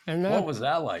 And what was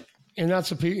that like? And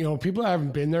that's people that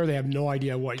haven't been there, they have no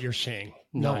idea what you're saying.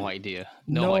 No idea.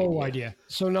 No idea.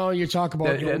 So now you talk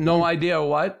about no idea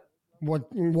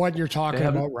what you're talking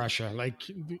about Russia, like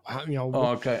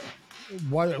okay,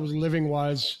 what living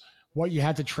was, what you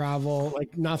had to travel,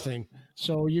 like nothing.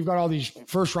 So you've got all these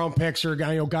first round picks or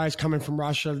guys coming from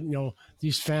Russia.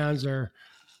 These fans are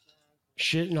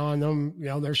shitting on them.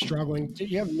 They're struggling.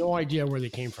 You have no idea where they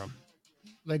came from.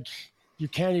 Like, you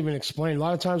can't even explain. A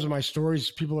lot of times in my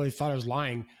stories, they thought I was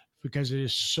lying because it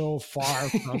is so far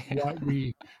from what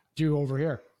we do over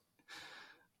here.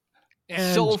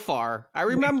 And so far. I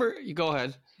remember. You go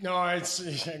ahead. No,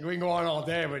 we can go on all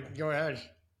day, but go ahead.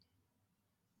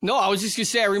 No, I was just gonna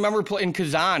say I remember in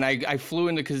Kazan. I flew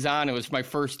into Kazan. It was my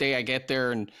first day. I get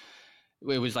there and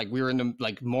it was like we were in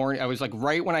the morning. I was like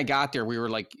right when I got there, we were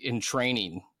like in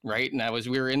training, right? And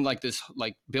we were in like this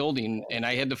like building, and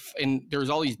I had to, and there was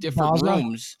all these different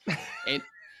rooms, and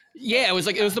it was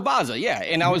the Baza,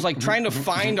 And I was like trying to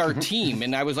find our team,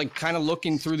 and I was like kind of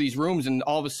looking through these rooms, and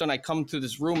all of a sudden I come to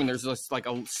this room, and there's just like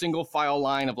a single file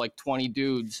line of like 20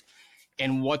 dudes.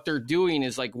 And what they're doing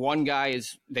is like one guy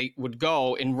they would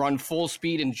go and run full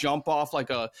speed and jump off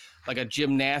like a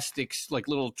gymnastics, like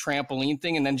little trampoline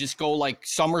thing. And then just go like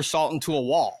somersault into a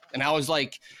wall. And I was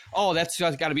like, oh, that's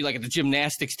got to be like the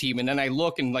gymnastics team. And then I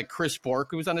look and like Chris Bork,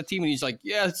 who was on the team, and he's like,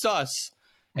 yeah, it's us.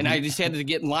 And I just had to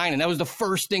get in line. And that was the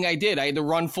first thing I did. I had to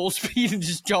run full speed and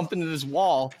just jump into this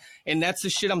wall. And that's the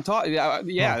shit I'm talking.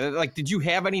 Like, did you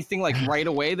have anything like right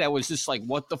away that was just like,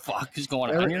 what the fuck is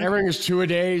going on here? Everything is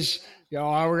 2-a-days.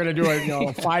 We're gonna do a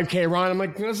 5K run. I'm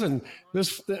like, listen,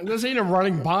 this ain't a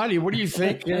running body. What do you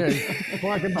think?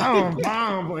 Like,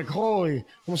 bomb, like holy,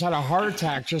 almost had a heart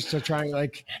attack just to try.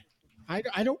 Like,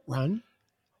 I don't run.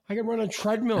 I can run a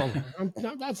treadmill.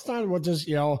 That's not what this.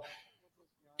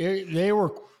 They were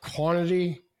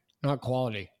quantity, not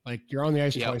quality. Like, you're on the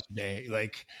ice twice a day.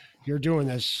 Like, you're doing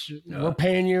this. We're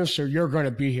paying you, so you're going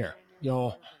to be here.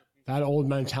 That old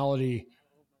mentality.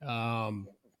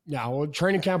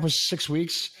 Training camp was 6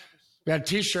 weeks. We had a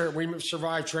T-shirt. We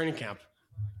survived training camp.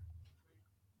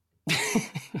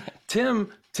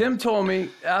 Tim told me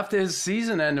after his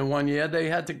season ended one year,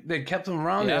 they kept him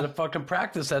around there to fucking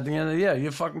practice at the end of the year.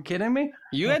 You fucking kidding me?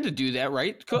 You had to do that,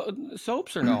 right?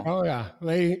 Soaps or no? Oh yeah,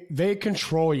 they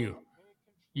control you.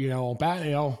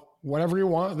 Whatever you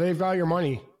want, they've got your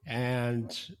money,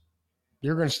 and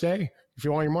you're gonna stay if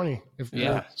you want your money.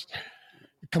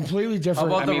 Completely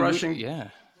different. How about the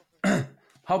Russian?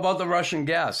 How about the Russian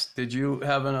gas? Did you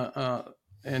have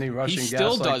any Russian He gas?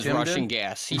 still like does Tim Russian did?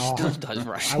 gas. He still does I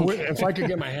Russian would, gas. if I could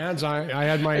get my hands on it. I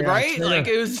had my Right? trainer, Like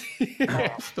it was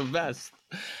it's the best.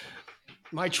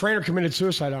 my trainer committed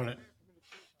suicide on it.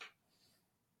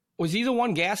 Was he the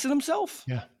one gassing himself?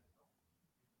 Yeah,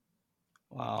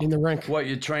 Wow. in the rink. What,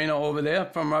 your trainer over there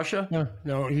from Russia?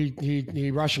 No,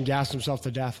 he Russian gassed himself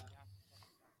to death.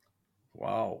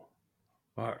 Wow.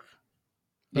 Fuck.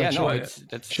 Yeah, That's no, right.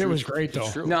 that's Shit true. was great, It's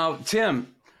though. true. Now,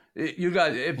 Tim, you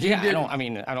guys, if you Yeah, did,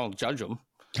 I don't judge him.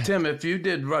 Tim, if you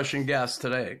did Russian gas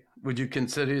today, would you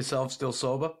consider yourself still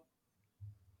sober?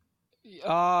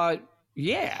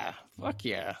 Yeah. Fuck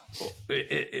yeah.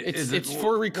 Is It's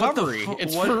for recovery.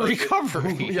 It's for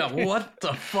recovery. Yeah, what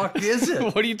the fuck is it?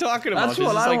 What are you talking about? That's This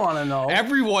what is I like want to know.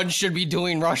 Everyone should be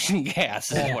doing Russian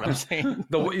gas, is what I'm saying.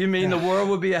 You mean the world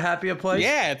would be a happier place?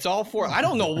 Yeah, it's all for. I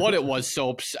don't know what it was,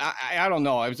 Soaps. I don't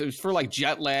know. It was for like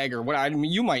jet lag or what. I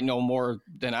mean, you might know more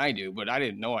than I do, but I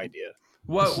didn't no idea.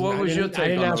 What was your I take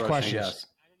didn't on ask the Russian questions. gas?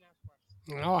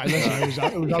 No, I listen. It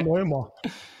was unbelievable.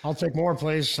 I'll take more,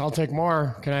 please. I'll take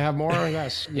more. Can I have more?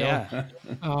 Yes. You know.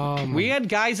 Yeah. We had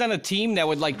guys on a team that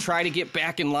would like try to get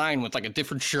back in line with like a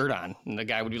different shirt on, and the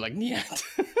guy would be like, "Yeah,"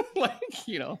 like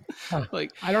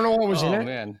like I don't know what was in it.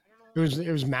 Man. It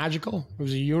was magical. It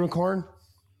was a unicorn.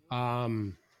 Yeah,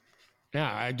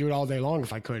 I'd do it all day long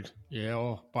if I could,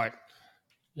 but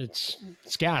it's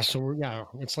gas. So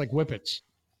it's like whippets.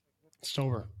 It's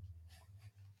over.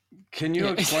 Can you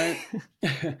explain?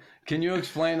 Can you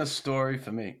explain a story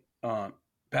for me?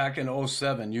 Back in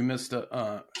 2007, you missed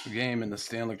a game in the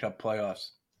Stanley Cup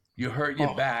playoffs. You hurt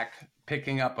your back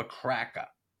picking up a cracker.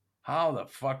 How the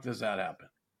fuck does that happen?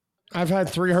 I've had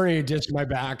 3 herniated discs in my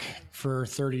back for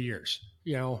 30 years.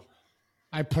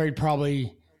 I played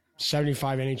probably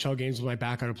 75 NHL games with my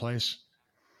back out of place.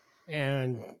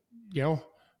 And,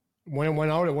 when it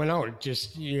went out, it went out. It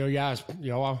just,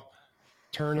 I'll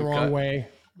turn the wrong way,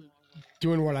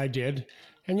 doing what I did.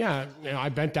 And I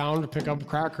bent down to pick up a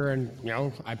cracker and,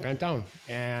 I bent down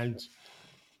and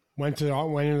went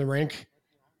in the rink.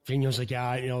 Vigneault's like,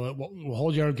 we'll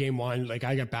hold you out of game 1. Like,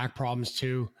 I got back problems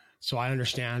too. So I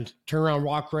understand. Turn around,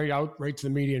 walk right to the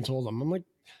media and told them. I'm like,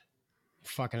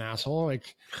 fucking asshole.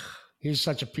 Like, he's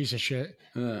such a piece of shit.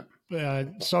 Yeah.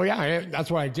 That's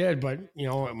what I did. But,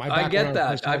 my back. I get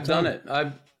that. I've done it.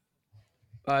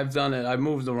 I've done it. I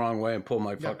moved the wrong way and pulled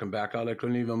my fucking back out. I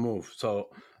couldn't even move. So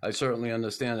I certainly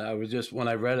understand it. I was just, when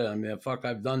I read it, I mean, fuck,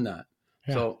 I've done that.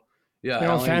 Yeah. So,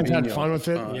 fans had fun with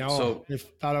it. They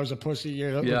thought I was a pussy,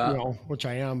 which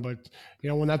I am. But,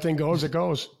 when that thing goes, it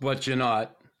goes. But you're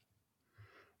not.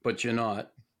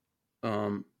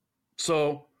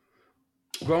 So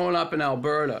growing up in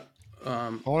Alberta.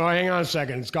 Hang on a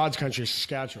second. It's God's country,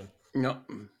 Saskatchewan. No.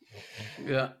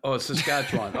 Yeah. Oh,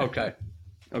 Saskatchewan.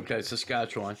 Okay,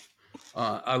 Saskatchewan.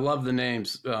 I love the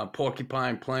names.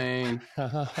 Porcupine Plain,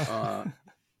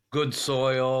 Good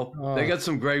Soil. They got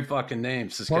some great fucking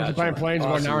names, Saskatchewan. Porcupine Plain's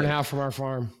about an hour and a Awesome. half from our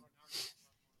farm.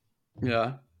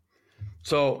 Yeah.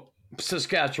 So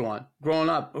Saskatchewan. Growing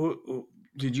up, who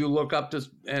did you look up to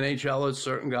NHLers,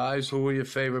 certain guys? Who were your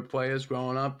favorite players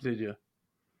growing up? Did you?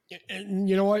 And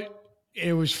you know what?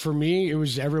 It was, for me, it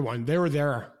was everyone. They were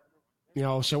there.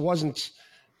 So it wasn't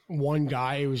one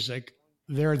guy. It was like,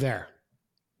 they're there.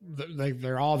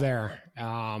 They're all there.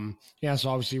 So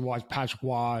obviously watch Patrick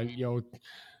Waugh,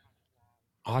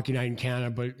 Hockey Night in Canada,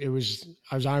 but I was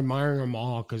admiring them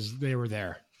all because they were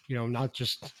there. Not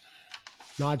just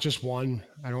one.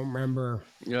 I don't remember.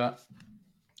 Yeah.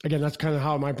 Again, that's kind of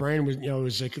how my brain was. It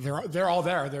was like they're all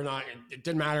there. They're not. It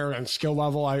didn't matter on skill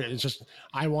level.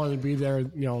 I wanted to be there.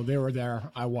 They were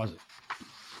there. I wasn't.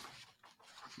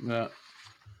 Yeah.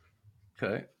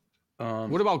 Okay.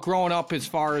 What about growing up as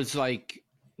far as like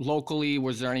locally?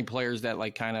 Was there any players that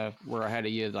like kind of were ahead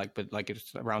of you, but like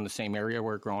it's around the same area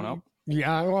where growing up?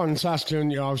 Yeah, well, in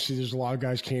Saskatoon, obviously there's a lot of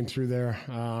guys came through there.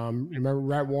 Remember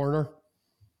Rhett Warner?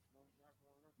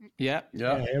 Yeah.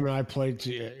 Him and I played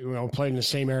in the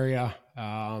same area.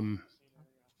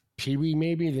 Pee Wee,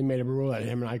 maybe they made a rule that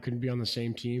him and I couldn't be on the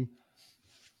same team.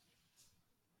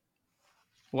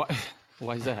 What?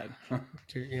 Why is that?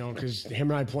 Because him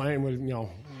and I playing with,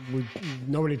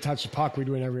 nobody touched the puck. We'd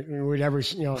every,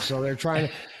 so they're trying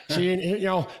to see,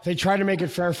 they try to make it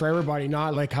fair for everybody,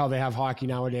 not like how they have hockey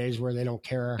nowadays where they don't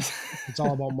care. It's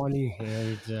all about money.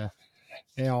 And,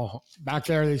 back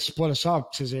there they split us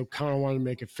up because they kind of wanted to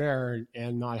make it fair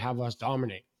and not have us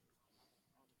dominate.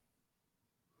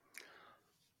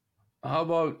 How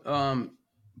about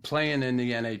playing in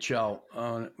the NHL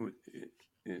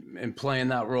and playing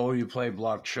that role? You play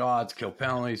block shots, kill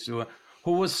penalties.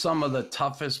 Who was some of the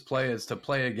toughest players to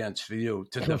play against for you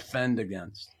to defend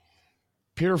against?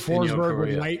 Peter in your Forsberg would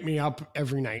career? light me up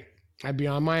every night. I'd be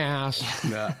on my ass,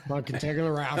 Yeah. fucking taking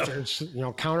the rafters,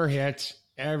 counter hits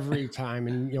every time.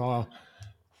 And,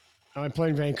 I played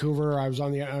in Vancouver. I was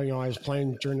on the, I was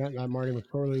playing during that Marty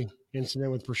McCurley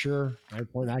incident with Brashear. I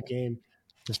played that game.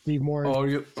 The Steve Moore.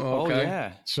 Okay. Oh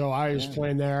yeah. So I was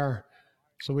playing there.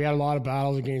 So we had a lot of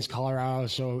battles against Colorado.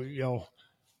 So,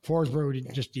 Forsberg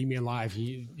would just eat me alive.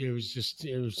 Didn't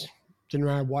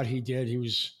matter what he did. He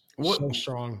was so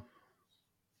strong.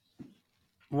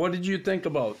 What did you think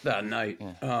about that night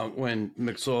when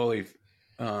McSorley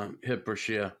hit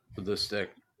Brashear with the stick?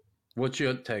 What's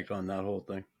your take on that whole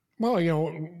thing? Well,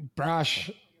 Brash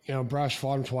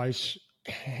fought him twice.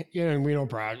 And we know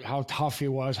Brash, how tough he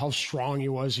was, how strong he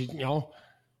was,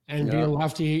 and being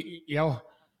lefty,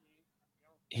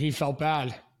 he felt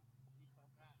bad.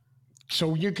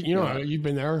 So you've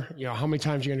been there, how many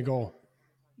times are you going to go?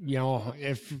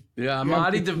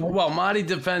 Marty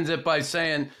defends it by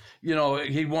saying,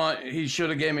 he should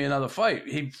have gave me another fight.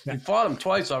 He fought him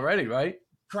twice already, right?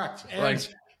 Correct.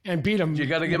 And beat him. You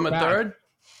got to give him a third?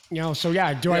 I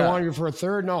want you for a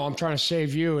third? No, I'm trying to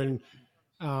save you. And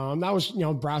that was,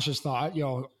 Brash's thought, I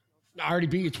already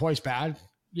beat you twice bad,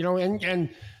 and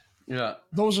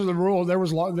those are the rules. There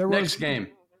was Next game.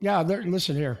 Yeah.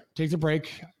 Listen here, take the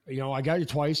break. I got you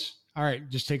twice. All right.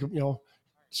 Just take it,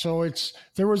 so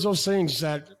there was those things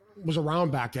that was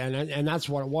around back then, and that's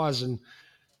what it was. And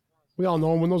we all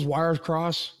know when those wires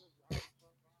cross,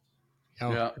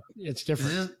 it's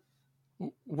different.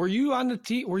 Were you on the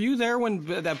team? Were you there when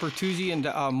that Bertuzzi and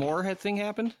Moore thing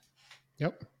happened?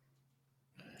 Yep.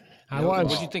 I was. What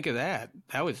did you think of that?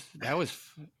 That was.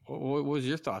 What was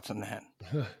your thoughts on that?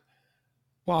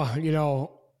 Well,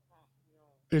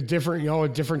 a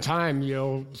different time.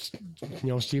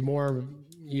 Steve Moore,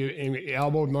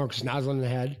 elbowed Marcus Naslund in the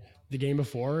head the game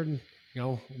before, and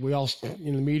we all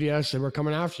in the media said we're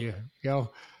coming after you.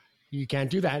 You can't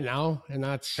do that now, and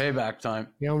that's payback time.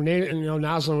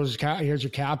 Naslund was here's your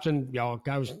captain.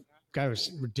 Guy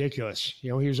was ridiculous.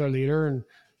 He was our leader, and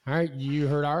all right, you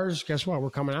heard ours. Guess what? We're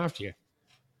coming after you.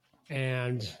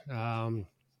 And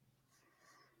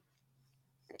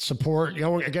support.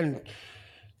 Again,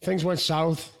 things went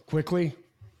south quickly.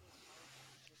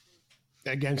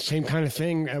 Again, same kind of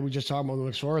thing we just talked about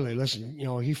with McSorley. Listen,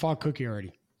 he fought Cookie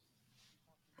already.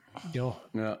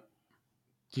 Yeah.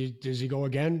 Does he go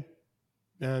again?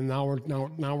 And now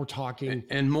we're talking.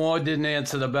 And Moore didn't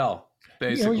answer the bell.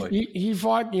 Basically, he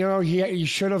fought. He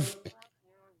should have.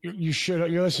 You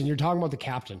should. Listen. You're talking about the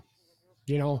captain.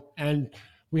 And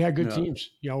we had good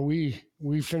teams. We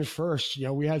finished first.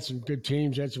 We had some good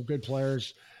teams. We had some good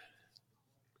players.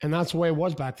 And that's the way it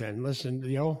was back then. Listen,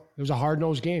 it was a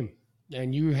hard-nosed game.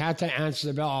 And you had to answer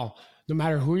the bell. No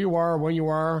matter who you are, when you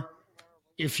are,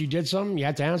 if you did something, you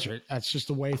had to answer it. That's just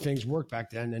the way things worked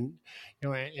back then. And,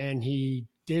 and he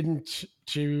didn't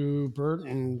to Bert,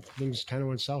 and things kind of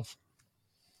went south.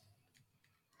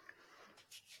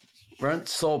 Brent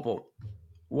Sopel.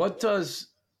 What does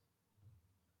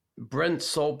Brent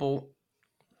Sopel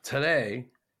today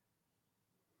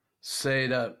say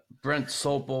to Brent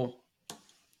Sopel,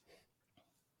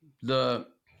 the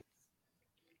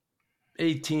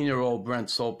 18-year-old Brent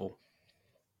Sopel?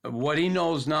 What he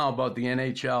knows now about the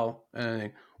NHL,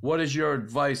 and what is your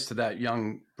advice to that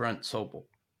young Brent Sopel?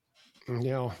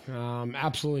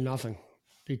 Absolutely nothing,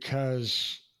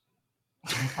 because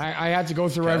I had to go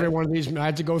through every one of these. I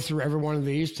had to go through every one of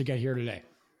these to get here today.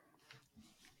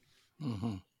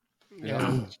 Mm-hmm.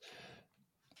 And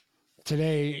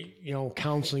today,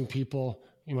 counseling people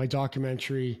in my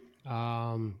documentary,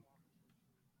 having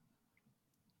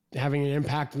an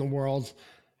impact in the world.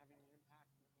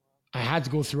 I had to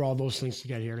go through all those things to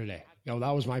get here today.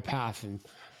 That was my path, and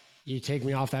you take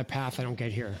me off that path, I don't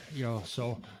get here.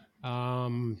 So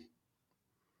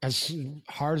as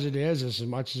hard as it is, as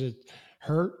much as it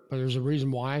hurt, but there's a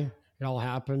reason why it all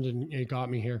happened, and it got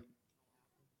me here.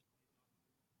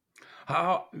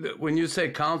 How, when you say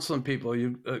counseling people,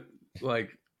 you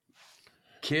like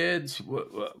kids?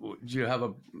 Do you have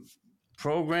a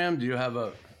program? Do you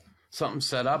have something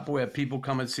set up where people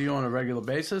come and see you on a regular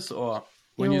basis, or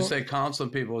when you say counseling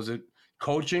people, is it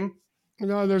coaching?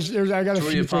 There's I got a few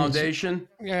through your things. foundation.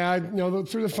 Yeah,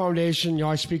 through the foundation,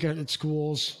 I speak at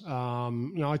schools.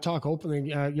 I talk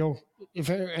openly. If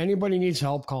anybody needs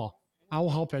help, call. I will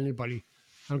help anybody.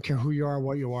 I don't care who you are,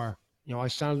 what you are. I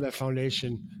started that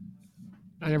foundation.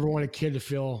 I never want a kid to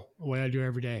feel the way I do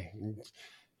every day. And,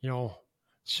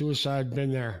 suicide,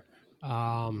 been there.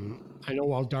 I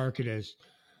know how dark it is.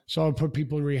 So I put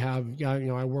people in rehab.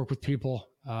 I work with people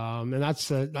And that's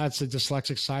the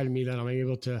dyslexic side of me, that I'm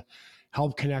able to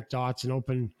help connect dots and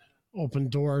open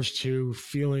doors to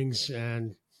feelings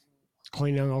and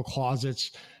cleaning out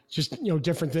closets, just,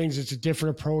 different things. It's a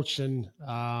different approach, and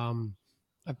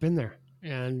I've been there,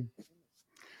 and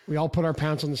we all put our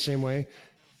pants on the same way.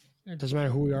 It doesn't matter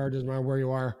who we are. It doesn't matter where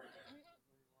you are.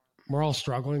 We're all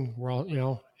struggling. We're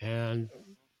all, and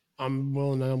I'm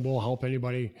willing and will help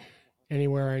anybody,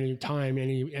 anywhere, anytime,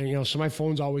 and so my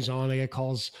phone's always on. I get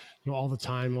calls, all the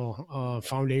time.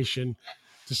 Foundation,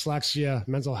 dyslexia,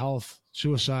 mental health,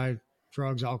 suicide,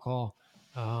 drugs, alcohol.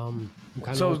 I'm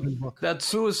kind So of open book. that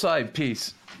suicide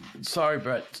piece, sorry,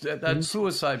 Brett, that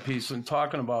suicide piece, when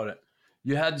talking about it,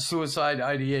 you had suicide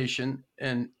ideation,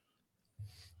 and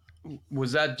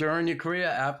was that during your career,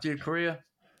 after your career?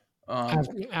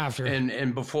 After.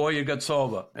 And before you got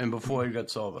sober,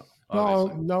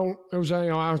 obviously. No, it was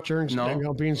during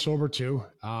No? being sober too.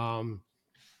 And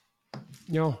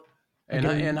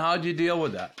again, how'd you deal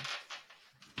with that?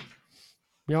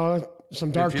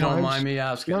 Some dark If you times. don't mind me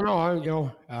asking.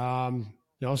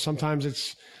 Sometimes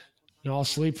it's, I'll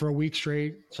sleep for a week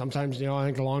straight. Sometimes, I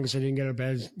think the longest I didn't get out of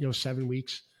bed, 7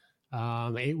 weeks,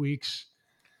 8 weeks,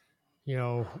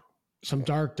 some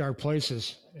dark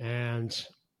places. And,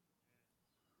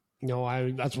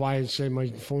 that's why I say my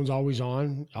phone's always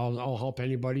on. I'll help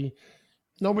anybody.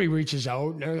 Nobody reaches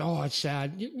out. Oh, it's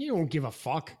sad. You don't give a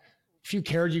fuck. If you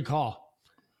cared, you call.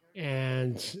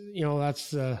 And,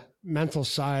 that's the mental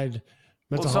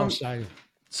health side.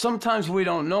 Sometimes we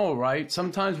don't know, right?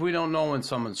 Sometimes we don't know when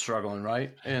someone's struggling,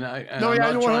 right? And I'm I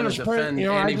not know trying to 100%. defend I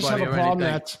anybody just have a or problem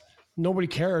anything. that nobody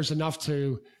cares enough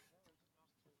to.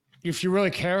 If you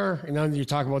really care, and then you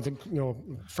talk about the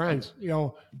friends,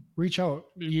 reach out.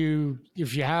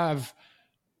 If you have,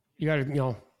 you got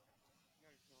to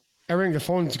everything. The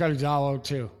phone's got to dial out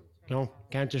too.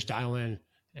 Can't just dial in.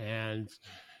 And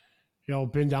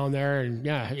been down there, and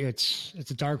yeah, it's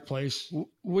a dark place.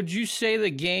 Would you say the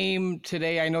game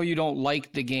today, I know you don't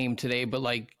like the game today, but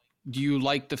like, do you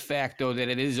like the fact though that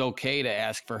it is okay to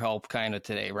ask for help kind of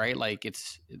today, right? Like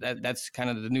that's kind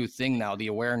of the new thing now, the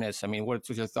awareness. I mean, what's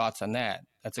your thoughts on that?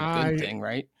 That's a good thing,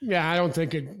 right? Yeah, I don't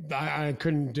think I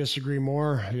couldn't disagree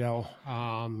more.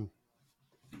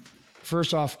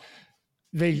 First off,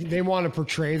 they want to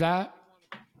portray that.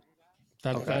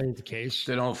 That ain't the case.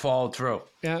 They don't follow through.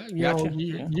 Yeah, Gotcha.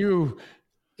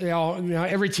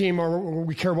 Every team, or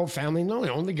we care about family. No, they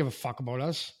don't. They give a fuck about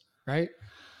us, right?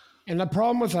 And the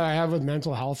problem with that I have with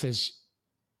mental health is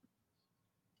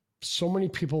so many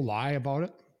people lie about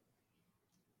it.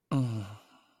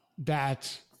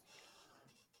 That.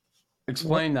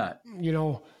 Explain that.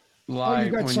 you Lie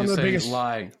got when some you of the say biggest,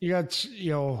 lie. You got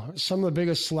some of the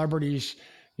biggest celebrities.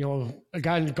 A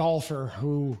guy in golfer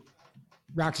who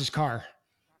wrecks his car,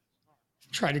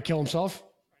 tried to kill himself.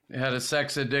 He had a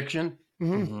sex addiction.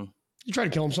 Mm-hmm. He tried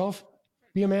to kill himself.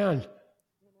 Be a man,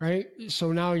 right?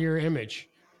 So now your image,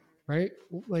 right?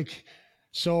 Like,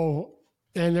 so,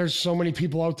 and there's so many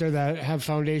people out there that have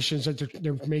foundations that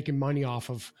they're making money off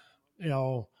of.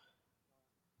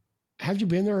 Have you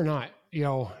been there or not?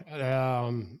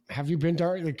 Have you been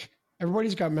dark? Like,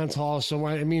 everybody's got mental health. So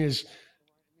what I mean is,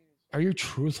 are you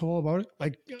truthful about it?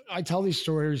 Like, I tell these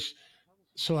stories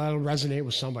so that'll resonate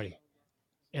with somebody.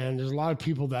 And there's a lot of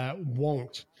people that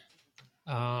won't.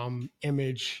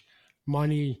 Image,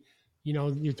 money,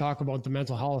 you talk about the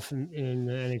mental health in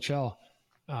the NHL.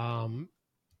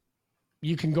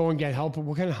 You can go and get help, but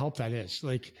what kind of help that is?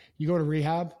 Like, you go to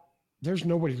rehab, there's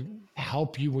nobody to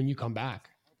help you when you come back.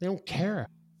 They don't care.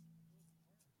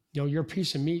 You're a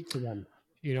piece of meat to them.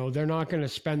 They're not going to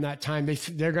spend that time.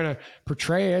 They're going to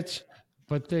portray it,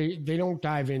 but they don't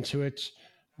dive into it.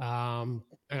 And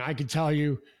I can tell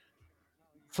you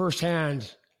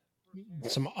firsthand,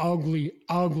 some ugly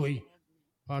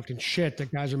fucking shit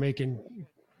that guys are making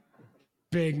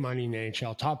big money in the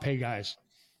NHL, top pay guys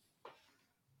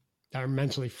that are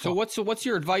mentally fucked. So what's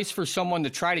your advice for someone to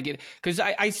try to get, because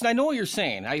I know what you're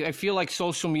saying. I feel like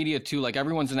social media too, like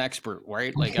everyone's an expert,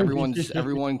 right? Like everyone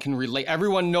can relate.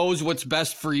 Everyone knows what's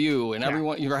best for you, and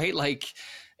everyone, right? Like,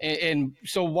 and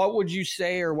so what would you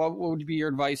say, or what would be your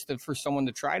advice for someone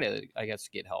to try to, I guess,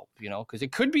 get help, because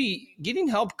it could be getting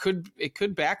help could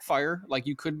backfire. Like,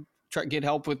 you could get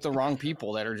help with the wrong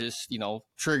people that are just,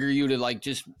 trigger you to like,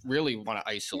 just really want to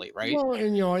isolate. Right. Well,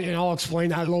 and, and I'll explain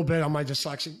that a little bit on my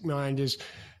dyslexic mind is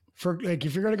for like,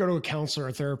 if you're going to go to a counselor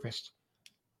or therapist,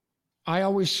 I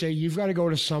always say you've got to go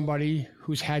to somebody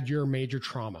who's had your major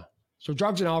trauma. So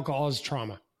drugs and alcohol is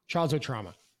trauma, childhood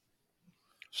trauma.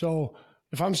 So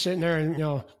if I'm sitting there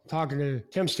and, talking to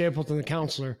Tim Stapleton, the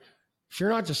counselor, if you're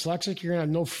not dyslexic, you're going to have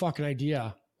no fucking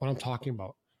idea what I'm talking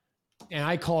about. and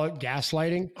I call it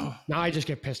gaslighting. Now I just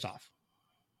get pissed off.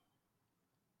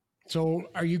 So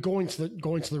are you going to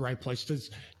the right place?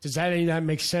 Does that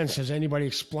make sense? Has anybody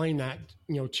explained that,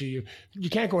 to you? You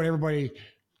can't go, everybody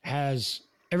has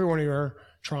every one of your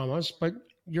traumas, but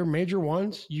your major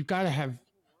ones, you've got to have.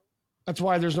 That's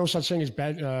why there's no such thing as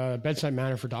bedside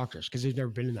manner for doctors, because they've never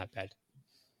been in that bed.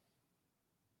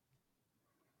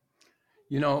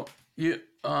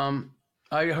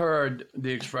 I heard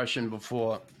the expression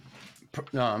before,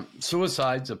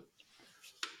 suicide's a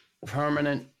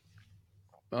permanent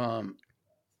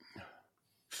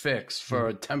fix for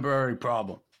a temporary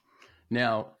problem.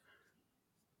 Now,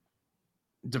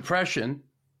 depression,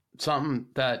 something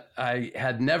that I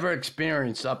had never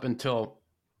experienced up until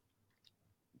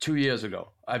 2 years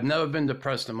ago. I've never been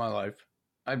depressed in my life.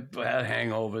 I've had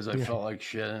hangovers. I felt like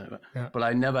shit, but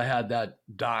I never had that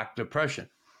dark depression.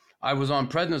 I was on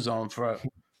prednisone for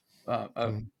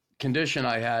a condition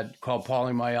I had called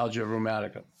polymyalgia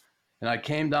rheumatica. And I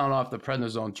came down off the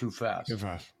prednisone too fast.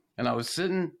 And I was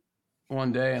sitting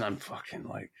one day and I'm fucking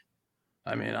like,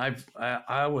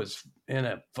 I was in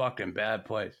a fucking bad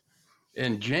place.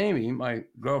 And Jamie, my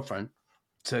girlfriend,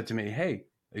 said to me, "Hey,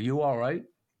 are you all right?"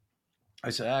 I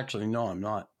said, "Actually, no, I'm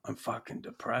not. I'm fucking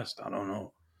depressed. I don't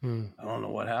know. I don't know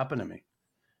what happened to me."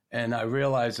 And I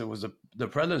realized it was the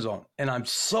prednisone. And I'm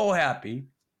so happy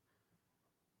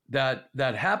that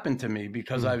happened to me,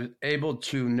 because I was able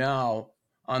to now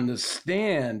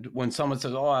understand when someone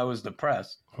says, "Oh, I was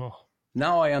depressed."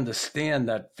 Now I understand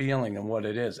that feeling and what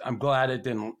it is. I'm glad it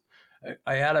didn't.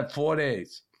 I had it 4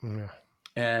 days,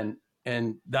 and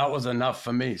that was enough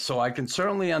for me. So I can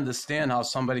certainly understand how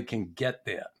somebody can get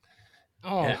there.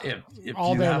 Oh, if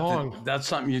all you day have long. to, that's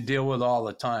something you deal with all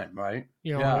the time, right?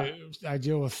 I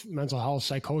deal with mental health,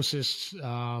 psychosis,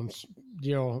 and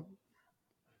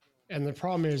the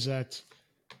problem is that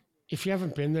if you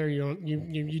haven't been there,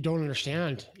 you don't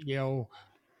understand, to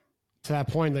that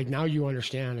point. Like, now you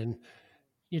understand. And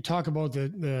you talk about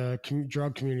the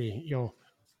drug community,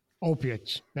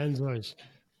 opiates, benzos.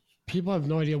 People have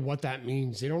no idea what that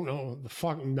means. They don't know the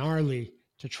fucking gnarly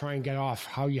to try and get off,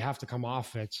 how you have to come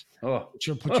off it. Which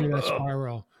will put you in that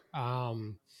spiral.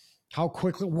 How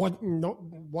quickly, what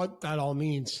that all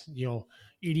means,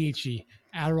 ADHD,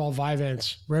 Adderall,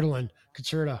 Vyvanse, Ritalin,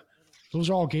 Concerta, those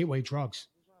are all gateway drugs.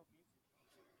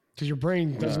 Because your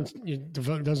brain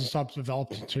doesn't stop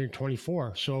developing until you're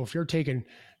 24. So if you're taking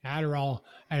Adderall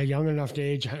at a young enough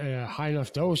age, at a high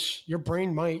enough dose, your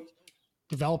brain might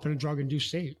develop in a drug-induced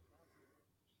state.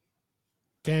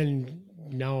 Then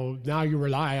now you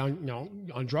rely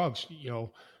on drugs.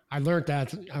 I learned that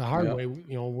the hard way,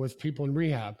 with people in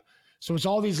rehab. So it's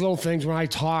all these little things. When I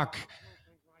talk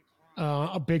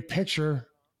a big picture,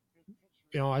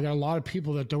 I got a lot of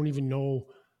people that don't even know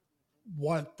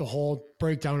what the whole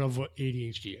breakdown of what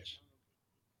ADHD is.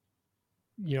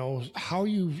 How are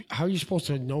you supposed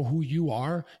to know who you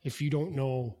are if you don't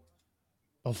know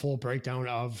the full breakdown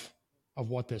of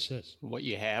what this is, what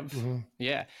you have?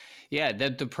 Yeah.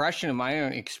 That depression, in my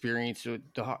own experience,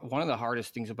 one of the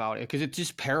hardest things about it, because it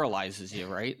just paralyzes you,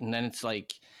 right? And then it's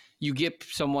like you get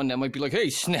someone that might be like,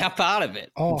 "Hey, snap out of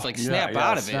it." It's like, snap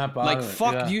out of it. Like,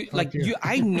 fuck you. Like, you.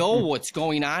 I know what's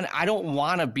going on. I don't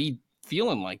want to be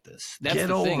feeling like this. That's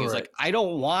the thing. Is like, I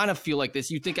don't want to feel like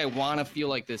this. You think I want to feel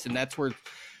like this, and that's where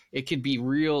it could be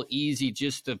real easy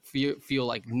just to feel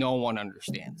like no one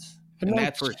understands. And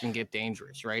that's where it can get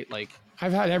dangerous, right? Like,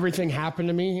 I've had everything happen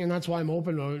to me, and that's why I'm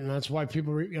open to it, and that's why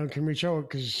people can reach out,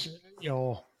 because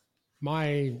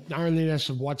my gnarliness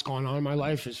of what's going on in my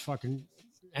life is fucking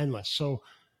endless. So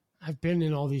I've been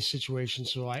in all these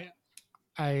situations, so I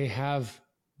have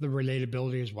the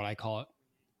relatability, is what I call it,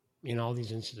 in all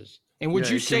these incidents. And would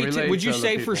you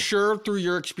say for sure through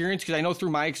your experience, because I know through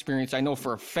my experience, I know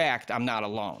for a fact I'm not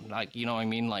alone. Like, you know what I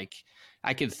mean? Like,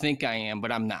 I could think I am,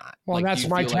 but I'm not. Well, like, that's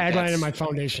my tagline in my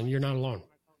foundation. You're not alone.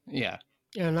 Yeah.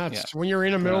 And that's when you're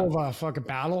in the middle of a fucking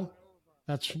battle,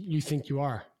 that's you think you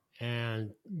are, and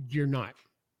you're not.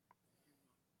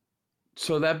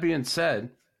 So that being said,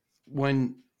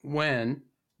 when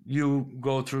you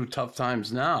go through tough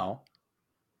times now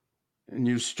and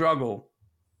you struggle,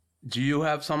 do you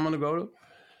have someone to go to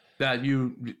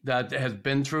that has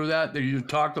been through that? You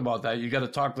talked about that. You got to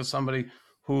talk to somebody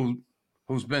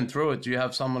who's been through it. Do you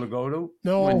have someone to go to?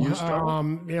 No, when you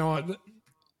struggle?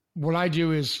 What I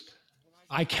do is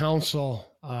I counsel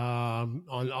on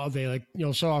all day,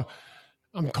 so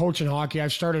I'm coaching hockey.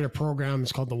 I've started a program.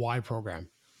 It's called the Y program.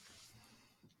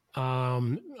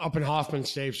 Up in Hoffman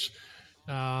States.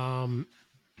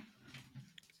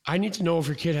 I need to know if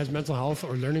your kid has mental health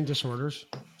or learning disorders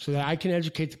so that I can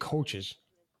educate the coaches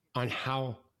on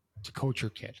how to coach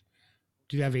your kid.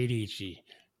 Do you have ADHD?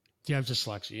 Do you have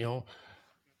dyslexia? You know,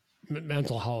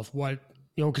 mental health. What,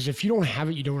 you know, because if you don't have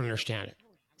it, you don't understand it.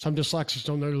 Some dyslexics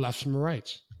don't know the lefts from the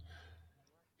rights.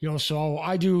 You know, so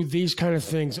I do these kind of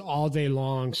things all day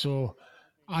long. So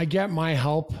I get my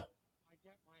help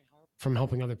from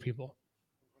helping other people.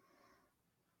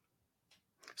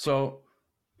 So,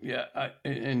 yeah,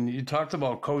 and you talked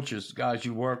about coaches, guys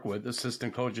you work with,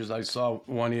 assistant coaches. I saw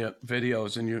one of your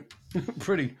videos, and you're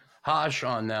pretty harsh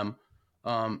on them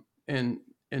in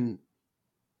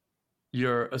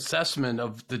your assessment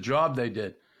of the job they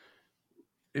did.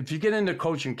 If you get into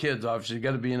coaching kids, obviously you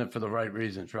got to be in it for the right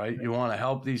reasons, right? You want to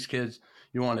help these kids,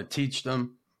 you want to teach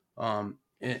them,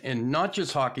 and not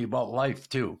just hockey, about life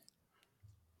too.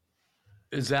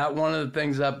 Is that one of the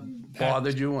things that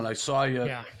bothered you when I saw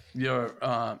your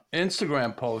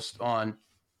Instagram post on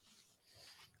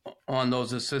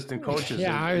those assistant coaches?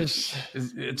 Yeah,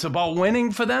 it's about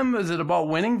winning for them. Is it about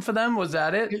winning for them? Was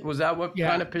that it? Was that what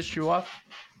kind of pissed you off?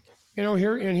 You know,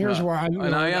 here's where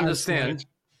I understand.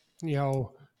 You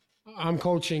know, I'm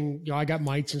coaching. You know, I got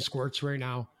mites and squirts right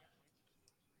now.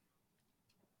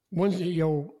 Once you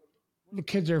know, the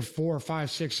kids are 4, 5,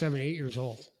 6, 7, 8 years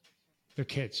old. They're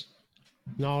kids.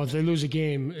 Now, if they lose a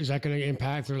game, is that going to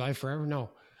impact their life forever?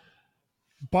 No.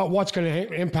 But what's going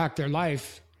to impact their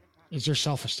life is their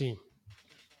self-esteem.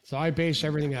 So I base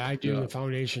everything that I do in the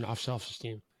foundation off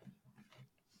self-esteem,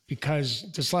 because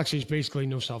dyslexia is basically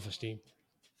no self-esteem.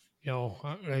 You know,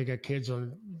 I got kids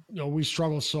on, you know, we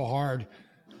struggle so hard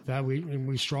that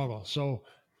we struggle. So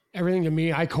everything to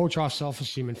me, I coach off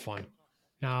self-esteem and fun.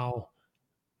 Now,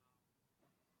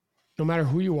 no matter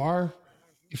who you are,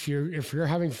 if you're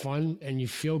having fun and you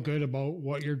feel good about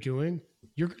what you're doing,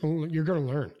 you're going to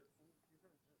learn.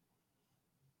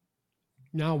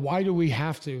 Now, why do we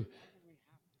have to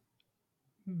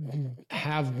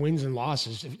have wins and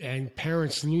losses and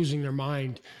parents losing their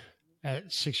mind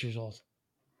at 6 years old?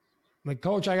 Like,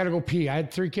 coach, I got to go pee. I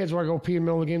had 3 kids where I go pee in the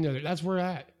middle of the game the other day. That's where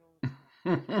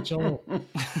we're at. So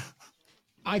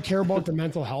I care about the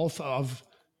mental health of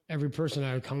every person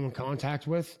I come in contact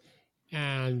with.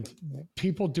 And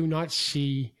people do not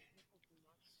see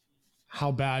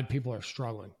how bad people are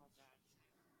struggling.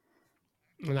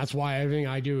 And that's why everything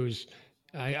I do is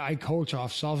I coach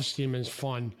off self-esteem and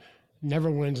fun, never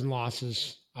wins and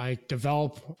losses. I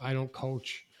develop, I don't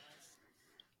coach,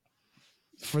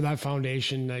 for that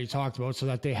foundation that you talked about, so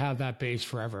that they have that base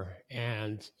forever.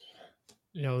 And,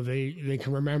 you know, they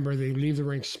can remember, they leave the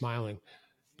rink smiling,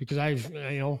 because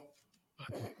you know,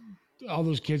 all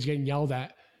those kids getting yelled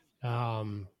at,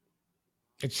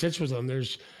 it sits with them.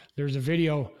 There's a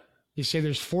video. They say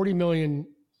there's 40 million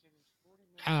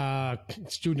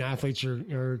student athletes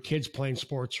or kids playing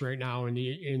sports right now in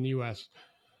the U.S.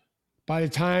 By the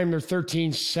time they're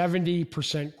 13,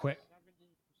 70% quit.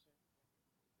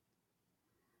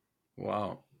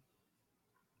 Wow.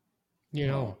 You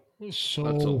know, so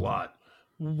that's a lot.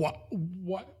 What,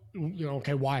 you know,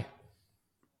 okay, why?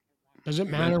 Does it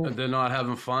matter? They're not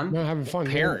having fun? They're not having fun.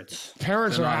 Parents.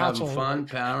 Parents They're are not having assholes. fun,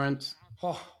 parents.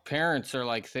 Oh, Parents are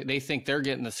like, they think they're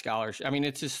getting the scholarship. I mean,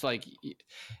 it's just like,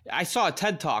 I saw a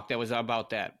TED talk that was about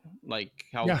that, like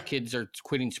how kids are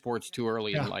quitting sports too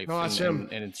early in life. No, that's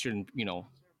and it shouldn't, you know.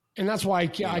 And that's why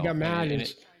I got mad.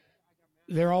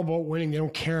 They're all about winning. They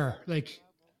don't care. Like,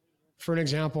 for an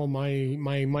example,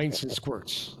 my mites and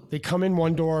squirts, they come in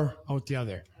one door, out the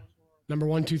other. Number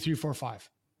 1, 2, 3, 4, 5.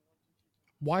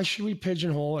 Why should we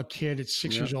pigeonhole a kid at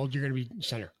 6 years old? You're going to be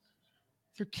center.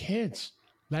 They're kids.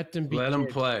 Let them be. Let them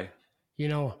play. You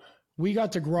know, we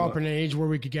got to grow up in an age where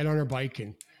we could get on our bike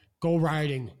and go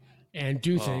riding and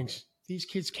do things. These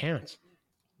kids can't.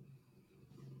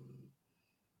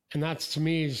 And that's, to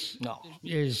me,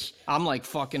 is I'm like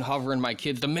fucking hovering my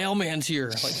kids. The mailman's here.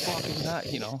 Like, fucking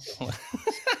not, you know.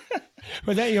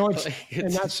 But then, you know,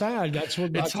 and that's sad. That's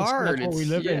what it's hard. That's what we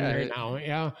live in right now.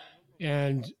 Yeah.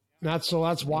 And that's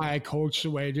why I coach the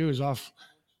way I do, is off.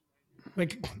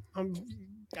 Like,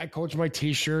 I coach my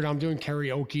T-shirt. I'm doing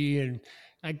karaoke, and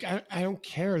I don't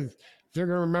care. They're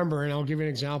going to remember. And I'll give you an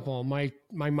example. My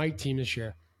mite team this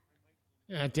year.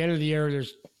 At the end of the year,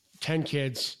 there's 10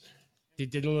 kids. They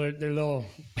did their little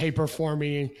paper for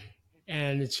me,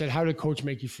 and it said, "How did coach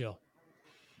make you feel?"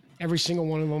 Every single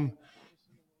one of them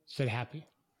said happy.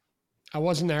 I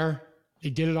wasn't there. They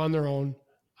did it on their own,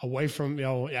 away from, you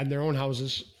know, at their own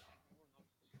houses.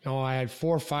 You know, I had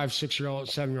 4, 5,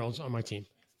 6-year-olds, 7-year-olds on my team,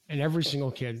 and every single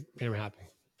kid made them happy.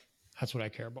 That's what I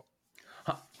care about.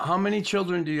 How many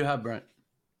children do you have, Brent?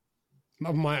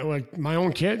 My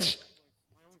own kids?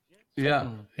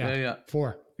 Yeah.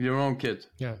 4. Your own kids.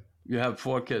 Yeah. You have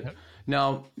 4 kids. Yep.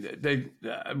 Now, they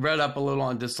read up a little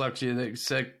on dyslexia. They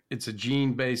said it's a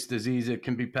gene-based disease. It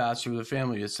can be passed through the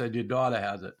family. You said your daughter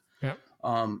has it. Yeah.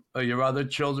 Are your other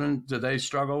children, do they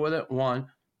struggle with it? 1.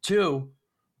 2,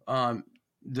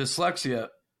 dyslexia.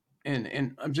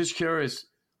 And I'm just curious,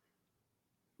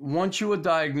 once you were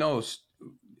diagnosed,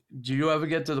 do you ever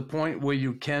get to the point where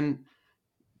you can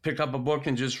pick up a book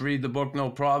and just read the book, no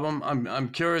problem? I'm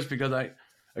curious because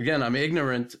I'm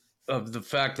ignorant of the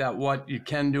fact that what you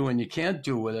can do and you can't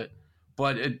do with it,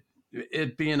 but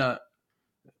it being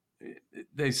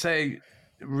they say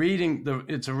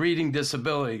it's a reading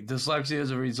disability. Dyslexia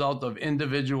is a result of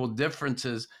individual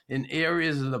differences in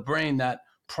areas of the brain that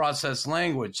process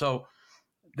language. So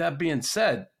that being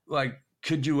said, like,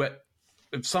 could you,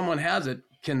 if someone has it,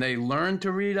 can they learn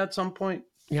to read at some point?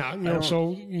 Yeah,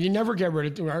 so you never get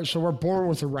rid of. So we're born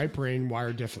with the right brain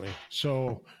wired differently.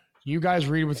 So you guys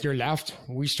read with your left.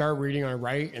 We start reading our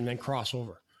right and then cross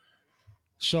over.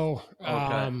 So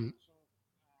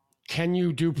can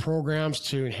you do programs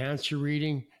to enhance your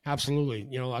reading? Absolutely.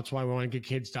 That's why we want to get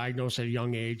kids diagnosed at a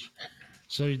young age,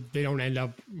 so they don't end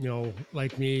up,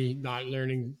 like me, not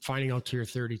learning, finding out till you're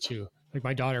 32. Like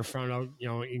my daughter found out,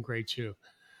 in grade 2.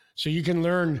 So you can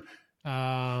learn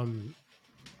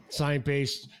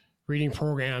science-based reading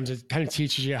programs. It kind of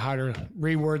teaches you how to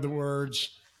reword the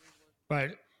words.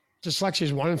 But dyslexia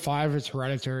is 1 in 5. It's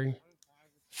hereditary.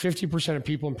 50% of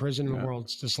people in prison in the world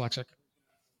is dyslexic.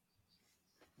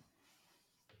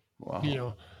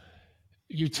 Wow.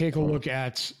 You take a look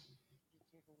at,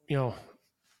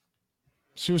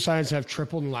 suicides have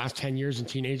tripled in the last 10 years in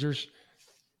teenagers.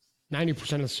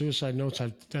 90% of suicide notes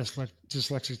have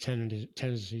dyslexic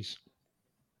tendencies.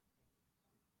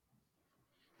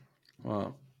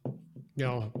 Wow.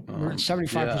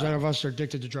 75% of us are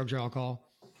addicted to drugs or alcohol.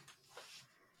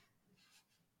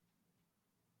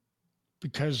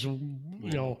 Because,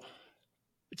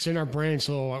 it's in our brain.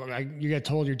 So you get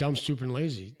told you're dumb, stupid, and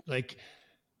lazy. Like,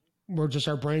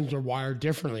 our brains are wired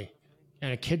differently.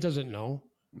 And a kid doesn't know.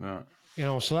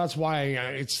 Yeah. So that's why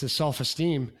it's the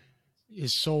self-esteem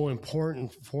is so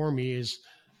important for me, is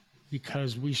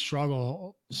because we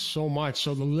struggle so much.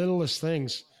 So the littlest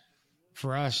things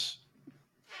for us,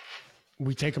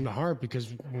 we take them to heart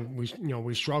because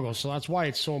we struggle. So that's why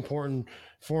it's so important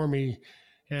for me.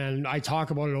 And I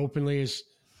talk about it openly, is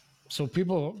so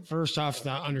people first off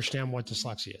not understand what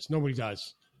dyslexia is. Nobody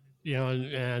does,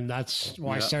 and that's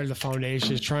why I started the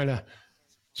foundation, is trying to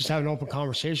just have an open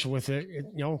conversation with it.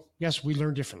 Yes, we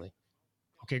learn differently.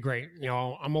 Okay, great.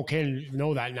 I'm okay to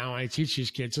know that now. I teach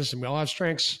these kids, listen, we all have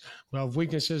strengths, we all have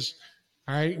weaknesses.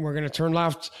 All right, we're going to turn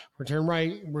left, we're turn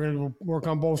right. We're going to work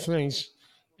on both things.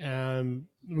 And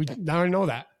now I know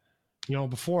that.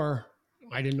 Before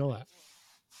I didn't know that.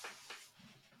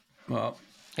 Well,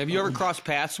 have you ever crossed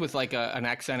paths with like an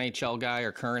ex-NHL guy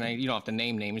or current? You don't have to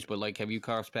name names, but like, have you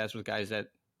crossed paths with guys that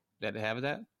have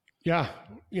that? Yeah.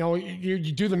 You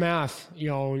do the math, in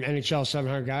NHL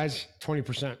 700 guys,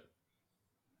 20%.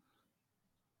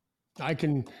 I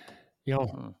can,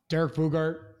 Derek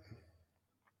Bugart,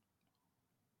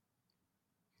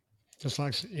 just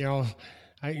like,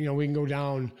 we can go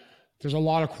down. There's a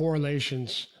lot of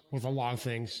correlations with a lot of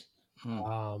things.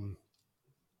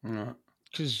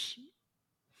 Because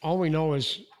all we know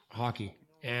is hockey.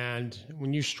 And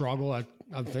when you struggle at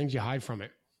other things, you hide from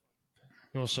it.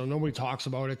 So nobody talks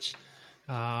about it.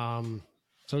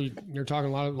 So you're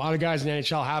talking a lot of guys in the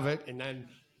NHL have it, and then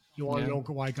you want to know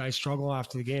why guys struggle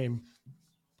after the game,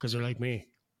 because they're like me.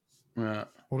 Yeah.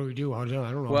 What do we do? I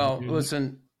don't know. Well,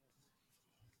 listen,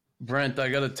 Brent, I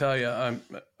got to tell you,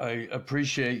 I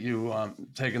appreciate you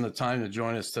taking the time to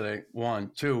join us today.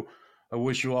 1, 2, I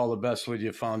wish you all the best with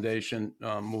your foundation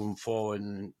moving forward,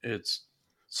 and it's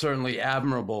certainly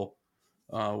admirable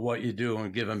what you do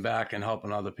and giving back and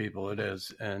helping other people. It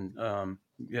is, and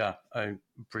I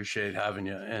appreciate having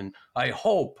you, and I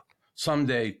hope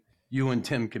someday you and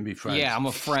Tim can be friends. Yeah, I'm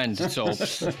a friend,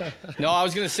 Soaps. No, I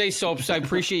was gonna say, Soaps, I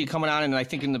appreciate you coming on, and I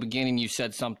think in the beginning you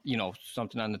said something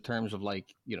on the terms of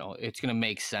like, it's gonna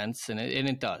make sense, and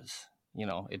it does.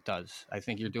 It does. I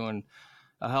think you're doing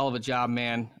a hell of a job,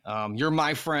 man. You're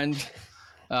my friend.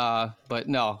 But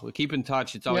no, we keep in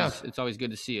touch. It's always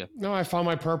good to see you. No, I found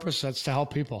my purpose. That's to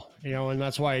help people, and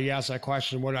that's why you asked that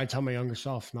question. What did I tell my younger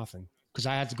self? Nothing. Because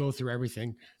I had to go through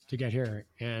everything to get here.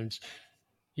 And,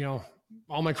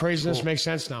 all my craziness makes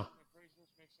sense now.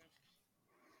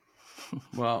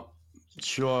 Well,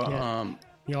 sure. Yeah.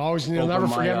 You'll opened never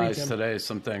my forget eyes me, Tim. today,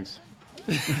 some things.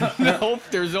 Nope,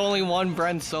 there's only one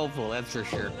Brent Sopel, that's for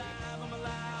sure.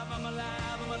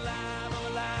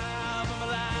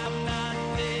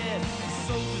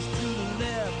 Soldiers to the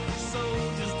left,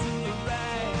 soldiers to the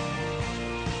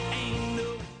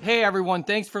Hey, everyone.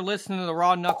 Thanks for listening to the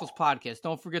Raw Knuckles podcast.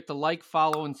 Don't forget to like,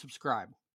 follow, and subscribe.